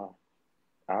interviewed?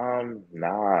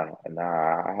 Nah.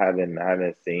 I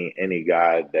haven't seen any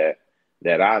guy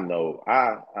that I know.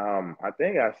 I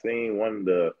think I've seen one of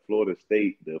the Florida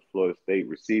State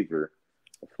receiver.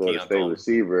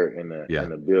 Receiver in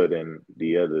the building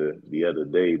the other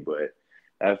day, but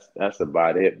that's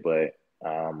about it. But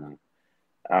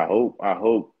I hope I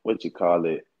hope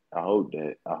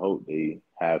they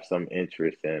have some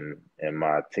interest in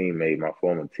my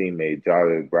former teammate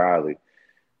Jarvis Bradley.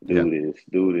 Dude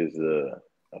is a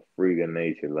freak of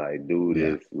nature. Like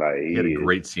is like he had a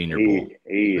great Senior Bowl.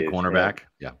 He the is cornerback.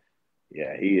 Him.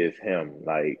 Yeah, he is him.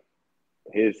 Like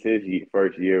his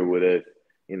first year with us.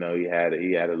 He had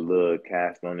a little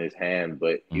cast on his hand,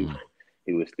 but he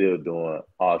was still doing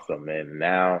awesome. And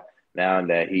now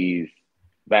that he's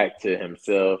back to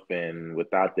himself and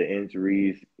without the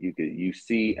injuries, you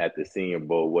see at the Senior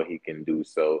Bowl what he can do.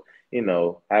 So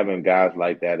having guys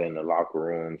like that in the locker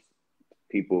rooms,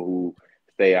 people who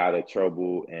stay out of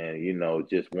trouble and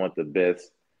just want the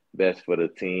best for the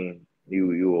team,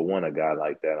 you will want a guy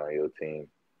like that on your team.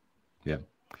 Yeah.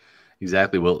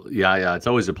 Exactly. Well, yeah, it's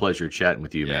always a pleasure chatting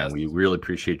with you, Yes. man. We really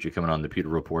appreciate you coming on the Pewter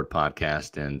Report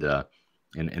podcast and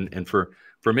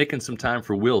for making some time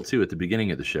for Will too at the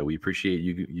beginning of the show. We appreciate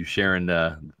you sharing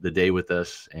the day with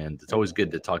us, and it's always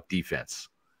good to talk defense.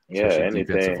 Yeah, anything.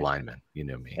 Defensive lineman, you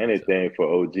know me. Anything for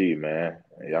OG, man.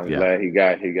 I'm glad he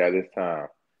got his time.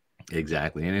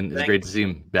 Exactly, and it's great to see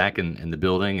him back in the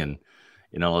building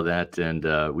and all of that. And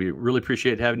we really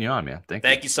appreciate having you on, man.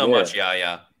 Thank you so much,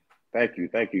 Yaya. Thank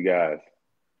you, guys.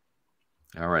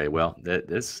 All right, well,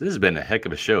 this has been a heck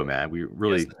of a show, man. We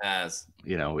really, it has.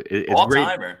 It's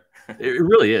all-timer. It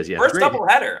really is. Yeah, first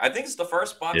doubleheader. I think it's the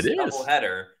first Bucs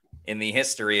doubleheader in the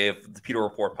history of the Pewter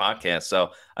Report podcast. So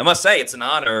I must say it's an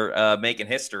honor making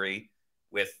history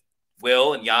with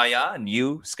Will and Yaya and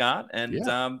you, Scott, and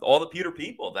all the Pewter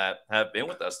people that have been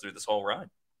with us through this whole ride.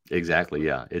 Exactly.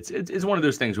 Yeah. It's one of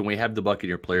those things when we have the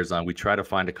Buccaneer players on, we try to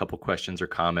find a couple questions or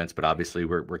comments, but obviously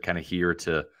we're kind of here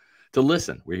to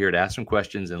listen. We're here to ask some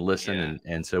questions and listen.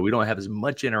 And so we don't have as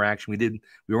much interaction. We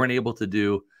weren't able to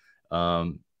do,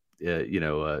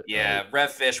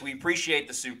 Revfish, we appreciate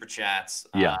the super chats.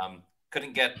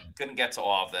 Couldn't get to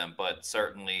all of them, but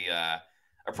certainly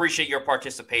appreciate your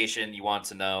participation. You want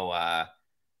to know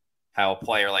how a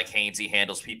player like Hainsey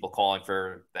handles people calling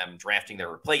for them drafting their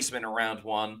replacement in round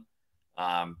one.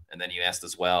 And then you asked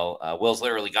as well, Will's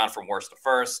literally gone from worst to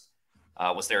first.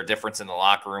 Was there a difference in the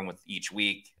locker room with each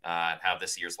week and how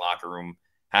this year's locker room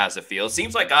has it feel? It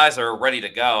seems like guys are ready to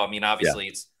go. I mean, obviously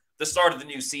it's the start of the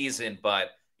new season,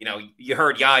 but you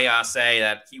heard Yaya say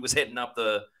that he was hitting up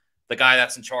the guy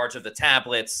that's in charge of the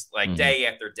tablets day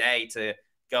after day to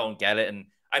go and get it. And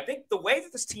I think the way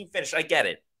that this team finished, I get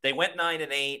it. They went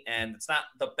 9-8, and it's not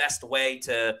the best way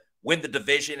to win the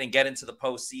division and get into the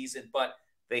postseason, but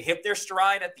they hit their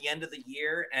stride at the end of the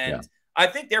year. And I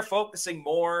think they're focusing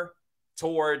more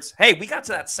towards, hey, we got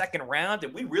to that second round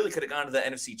and we really could have gone to the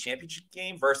NFC Championship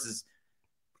game versus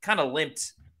kind of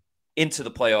limped into the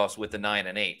playoffs with the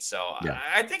 9-8. So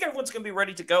I think everyone's going to be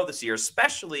ready to go this year,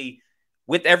 especially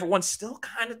with everyone still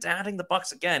kind of doubting the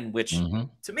Bucs again, which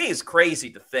to me is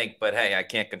crazy to think, but hey, I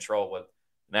can't control what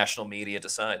national media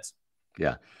decides.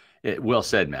 Yeah. Well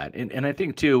said, Matt. And I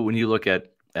think too, when you look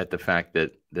at the fact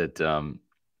that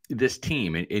this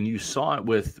team, and you saw it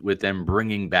with them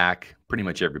bringing back pretty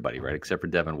much everybody, right? Except for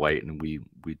Devin White. And we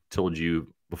told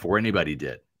you before anybody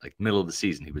did, like middle of the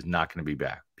season, he was not going to be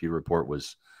back. Pewter Report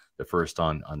was the first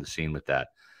on the scene with that.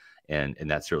 And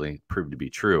that certainly proved to be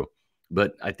true.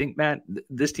 But I think, Matt,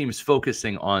 this team is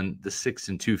focusing on the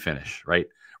 6-2 finish, right?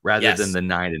 Rather than the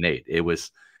 9-8.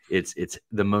 It's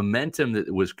the momentum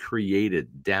that was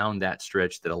created down that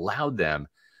stretch that allowed them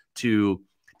to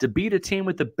beat a team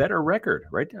with a better record,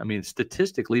 right? I mean,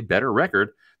 statistically better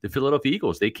record. The Philadelphia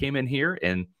Eagles, they came in here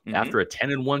and after a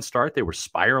 10-1 start, they were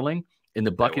spiraling, and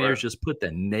the Buccaneers just put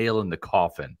the nail in the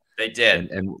coffin. They did.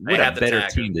 And what a better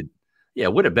team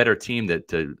what a better team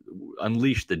to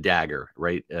unleash the dagger,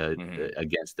 right,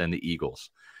 against than the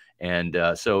Eagles. And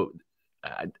so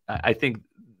I think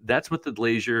that's what the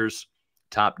Glazers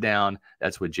top down.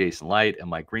 That's what Jason Light and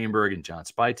Mike Greenberg and John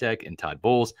Spytek and Todd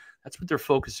Bowles, that's what they're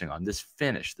focusing on, this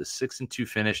finish, the 6-2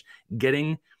 finish,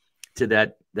 getting to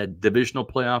that divisional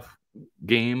playoff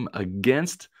game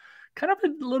against kind of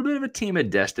a little bit of a team of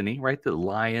destiny, right? The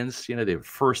Lions, their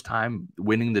first time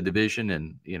winning the division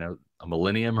in, a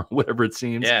millennium or whatever it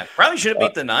seems. Yeah, probably should have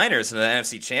beat the Niners in the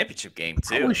NFC Championship game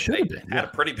too. Probably should have been. Had a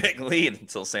pretty big lead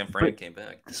until Sam Fran came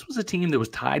back. This was a team that was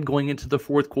tied going into the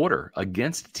fourth quarter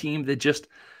against a team that just,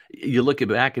 you look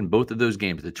back in both of those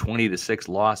games, the 20-6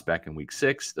 loss back in week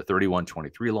 6, the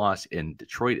 31-23 loss in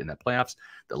Detroit in the playoffs,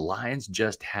 the Lions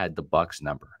just had the Bucs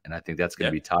number. And I think that's going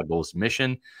to be Todd Bowles'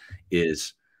 mission,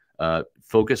 is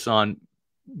focus on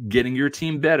getting your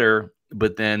team better,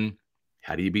 but then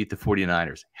how do you beat the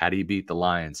 49ers? How do you beat the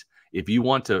Lions? If you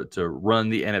want to run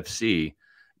the NFC,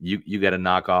 you got to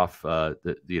knock off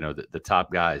the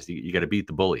top guys. You got to beat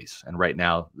the bullies, and right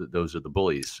now those are the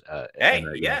bullies.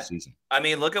 Season. I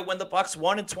mean, look at when the Bucs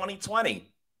won in 2020.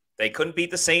 They couldn't beat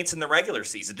the Saints in the regular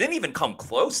season. Didn't even come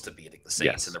close to beating the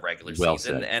Saints in the regular season.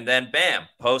 Said. And then bam,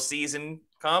 postseason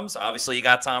comes. Obviously, you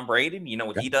got Tom Brady. You know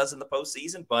what he does in the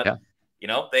postseason, but.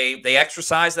 They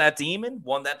exercised that demon,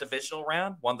 won that divisional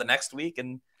round, won the next week,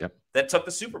 and then took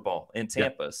the Super Bowl in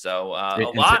Tampa. Yep. So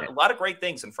a lot of great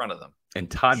things in front of them.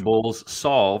 And Todd Bowles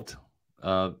solved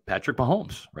Patrick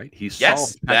Mahomes, right? He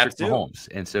solved Patrick Mahomes.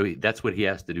 And so that's what he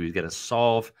has to do. He's got to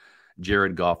solve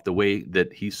Jared Goff the way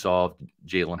that he solved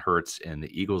Jalen Hurts and the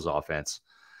Eagles offense.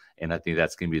 And I think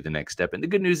that's going to be the next step. And the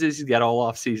good news is he's got all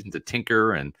off season to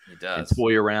tinker and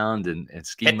toy around and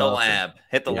scheme. Hit the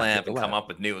lab and come up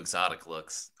with new exotic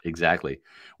looks. Exactly.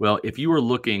 Well, if you were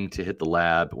looking to hit the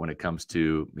lab when it comes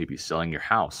to maybe selling your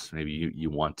house, maybe you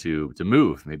want to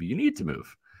move, maybe you need to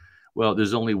move. Well,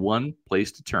 there's only one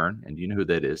place to turn, and you know who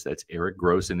that is. That's Eric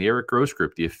Gross and the Eric Gross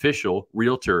Group, the official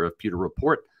realtor of Pewter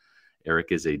Report.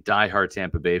 Eric is a diehard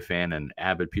Tampa Bay fan and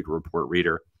avid Pewter Report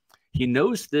reader. He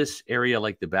knows this area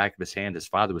like the back of his hand. His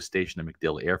father was stationed at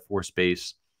MacDill Air Force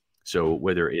Base. So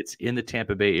whether it's in the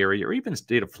Tampa Bay area or even the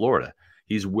state of Florida,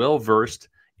 he's well-versed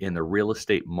in the real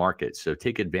estate market. So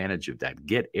take advantage of that.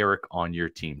 Get Eric on your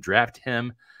team. Draft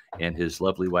him and his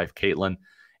lovely wife, Caitlin,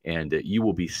 and you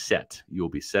will be set. You will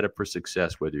be set up for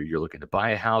success, whether you're looking to buy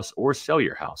a house or sell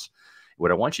your house.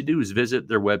 What I want you to do is visit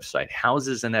their website,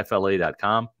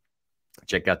 housesnfla.com.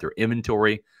 Check out their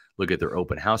inventory. Look at their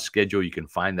open house schedule. You can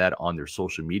find that on their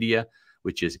social media,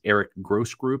 which is Eric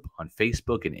Gross Group on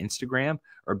Facebook and Instagram.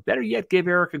 Or better yet, give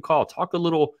Eric a call. Talk a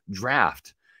little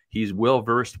draft. He's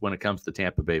well-versed when it comes to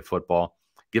Tampa Bay football.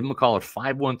 Give him a call at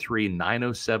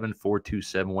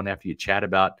 513-907-4271 after you chat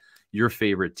about your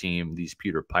favorite team, these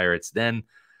Pewter Pirates. Then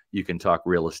you can talk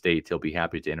real estate. He'll be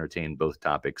happy to entertain both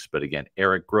topics. But again,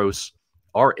 Eric Gross,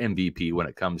 our MVP when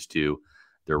it comes to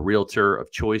the realtor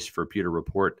of choice for Pewter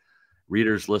Report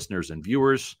readers, listeners, and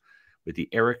viewers with the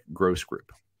Eric Gross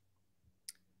Group.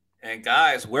 And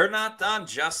guys, we're not done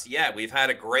just yet. We've had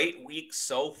a great week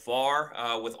so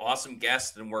far with awesome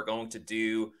guests, and we're going to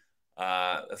do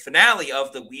a finale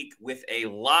of the week with a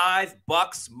live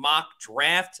Bucs mock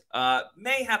draft.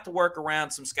 May have to work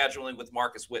around some scheduling with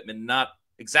Marcus Whitman. Not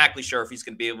exactly sure if he's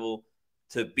going to be able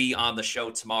to be on the show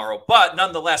tomorrow, but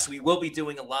nonetheless, we will be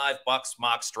doing a live Bucs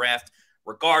mock draft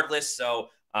regardless. So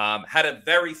had a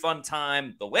very fun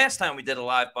time the last time we did a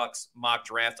live Bucs mock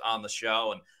draft on the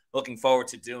show, and looking forward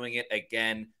to doing it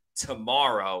again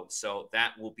tomorrow. So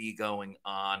that will be going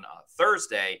on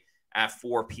Thursday at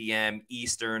 4 p.m.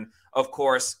 Eastern. Of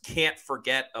course, can't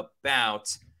forget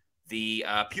about the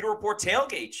Pewter Report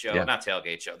tailgate show. Yeah. Not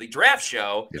tailgate show, the draft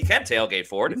show. Yeah. You can tailgate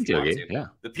for it if you want to. Yeah.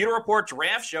 The Pewter Report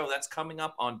draft show, that's coming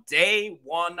up on day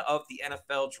one of the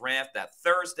NFL draft, that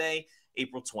Thursday,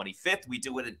 April 25th. We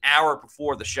do it an hour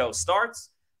before the show starts.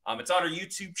 It's on our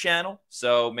YouTube channel,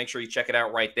 so make sure you check it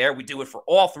out right there. We do it for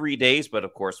all 3 days, but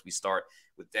of course we start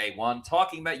with day one,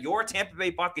 talking about your Tampa Bay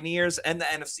Buccaneers and the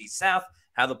NFC South,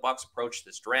 how the Bucs approach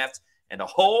this draft, and a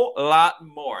whole lot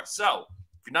more. So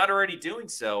if you're not already doing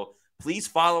so, please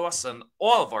follow us on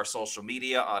all of our social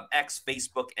media on X,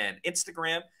 Facebook, and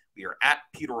Instagram. We are at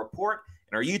Pewter Report.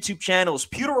 And our YouTube channel is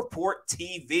Pewter Report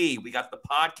TV. We got the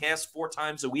podcast 4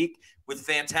 times a week with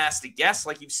fantastic guests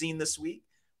like you've seen this week.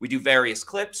 We do various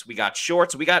clips. We got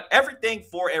shorts. We got everything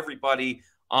for everybody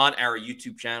on our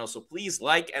YouTube channel. So please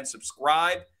like and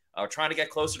subscribe. We're trying to get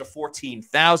closer to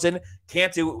 14,000.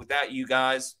 Can't do it without you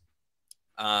guys.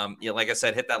 Like I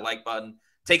said, hit that like button.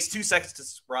 Takes 2 seconds to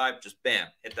subscribe. Just bam,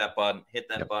 hit that button, hit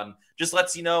that button. Just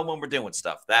lets you know when we're doing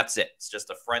stuff. That's it. It's just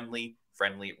a friendly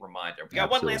reminder. We got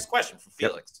one last question from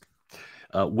Felix.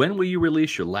 When will you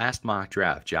release your last mock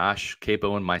draft? Josh,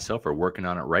 Capo, and myself are working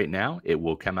on it right now. It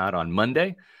will come out on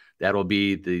Monday. That'll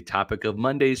be the topic of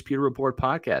Monday's Pewter Report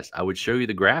podcast. I would show you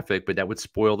the graphic, but that would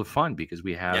spoil the fun because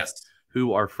we have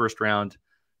who our first-round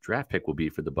draft pick will be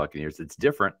for the Buccaneers. It's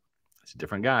different. It's a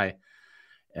different guy.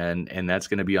 And that's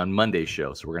going to be on Monday's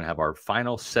show. So we're going to have our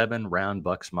final 7-round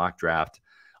Bucs mock draft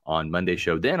on Monday's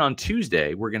show. Then on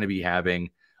Tuesday, we're going to be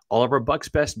having all of our Bucs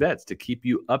best bets to keep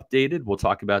you updated. We'll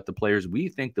talk about the players we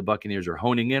think the Buccaneers are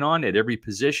honing in on at every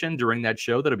position during that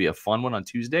show. That'll be a fun one on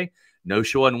Tuesday. No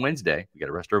show on Wednesday. We got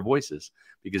to rest our voices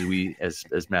because we, as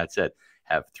Matt said,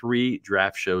 have 3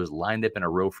 draft shows lined up in a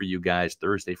row for you guys,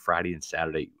 Thursday, Friday, and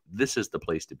Saturday. This is the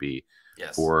place to be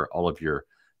for all of your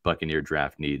Buccaneer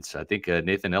draft needs. I think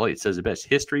Nathan Elliott says the best.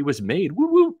 History was made. Woo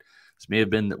woo. This may have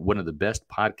been one of the best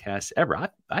podcasts ever.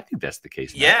 I think that's the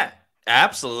case. Now. Yeah.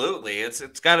 Absolutely. It's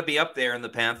got to be up there in the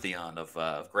pantheon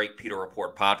of great Pewter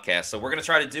Report podcasts. So we're going to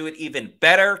try to do it even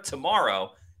better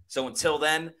tomorrow. So until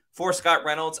then, for Scott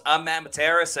Reynolds, I'm Matt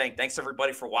Matera saying thanks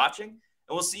everybody for watching. And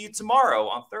we'll see you tomorrow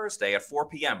on Thursday at 4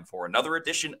 p.m. for another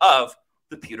edition of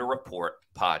the Pewter Report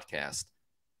podcast.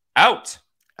 Out.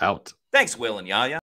 Out. Thanks, Will and Yaya.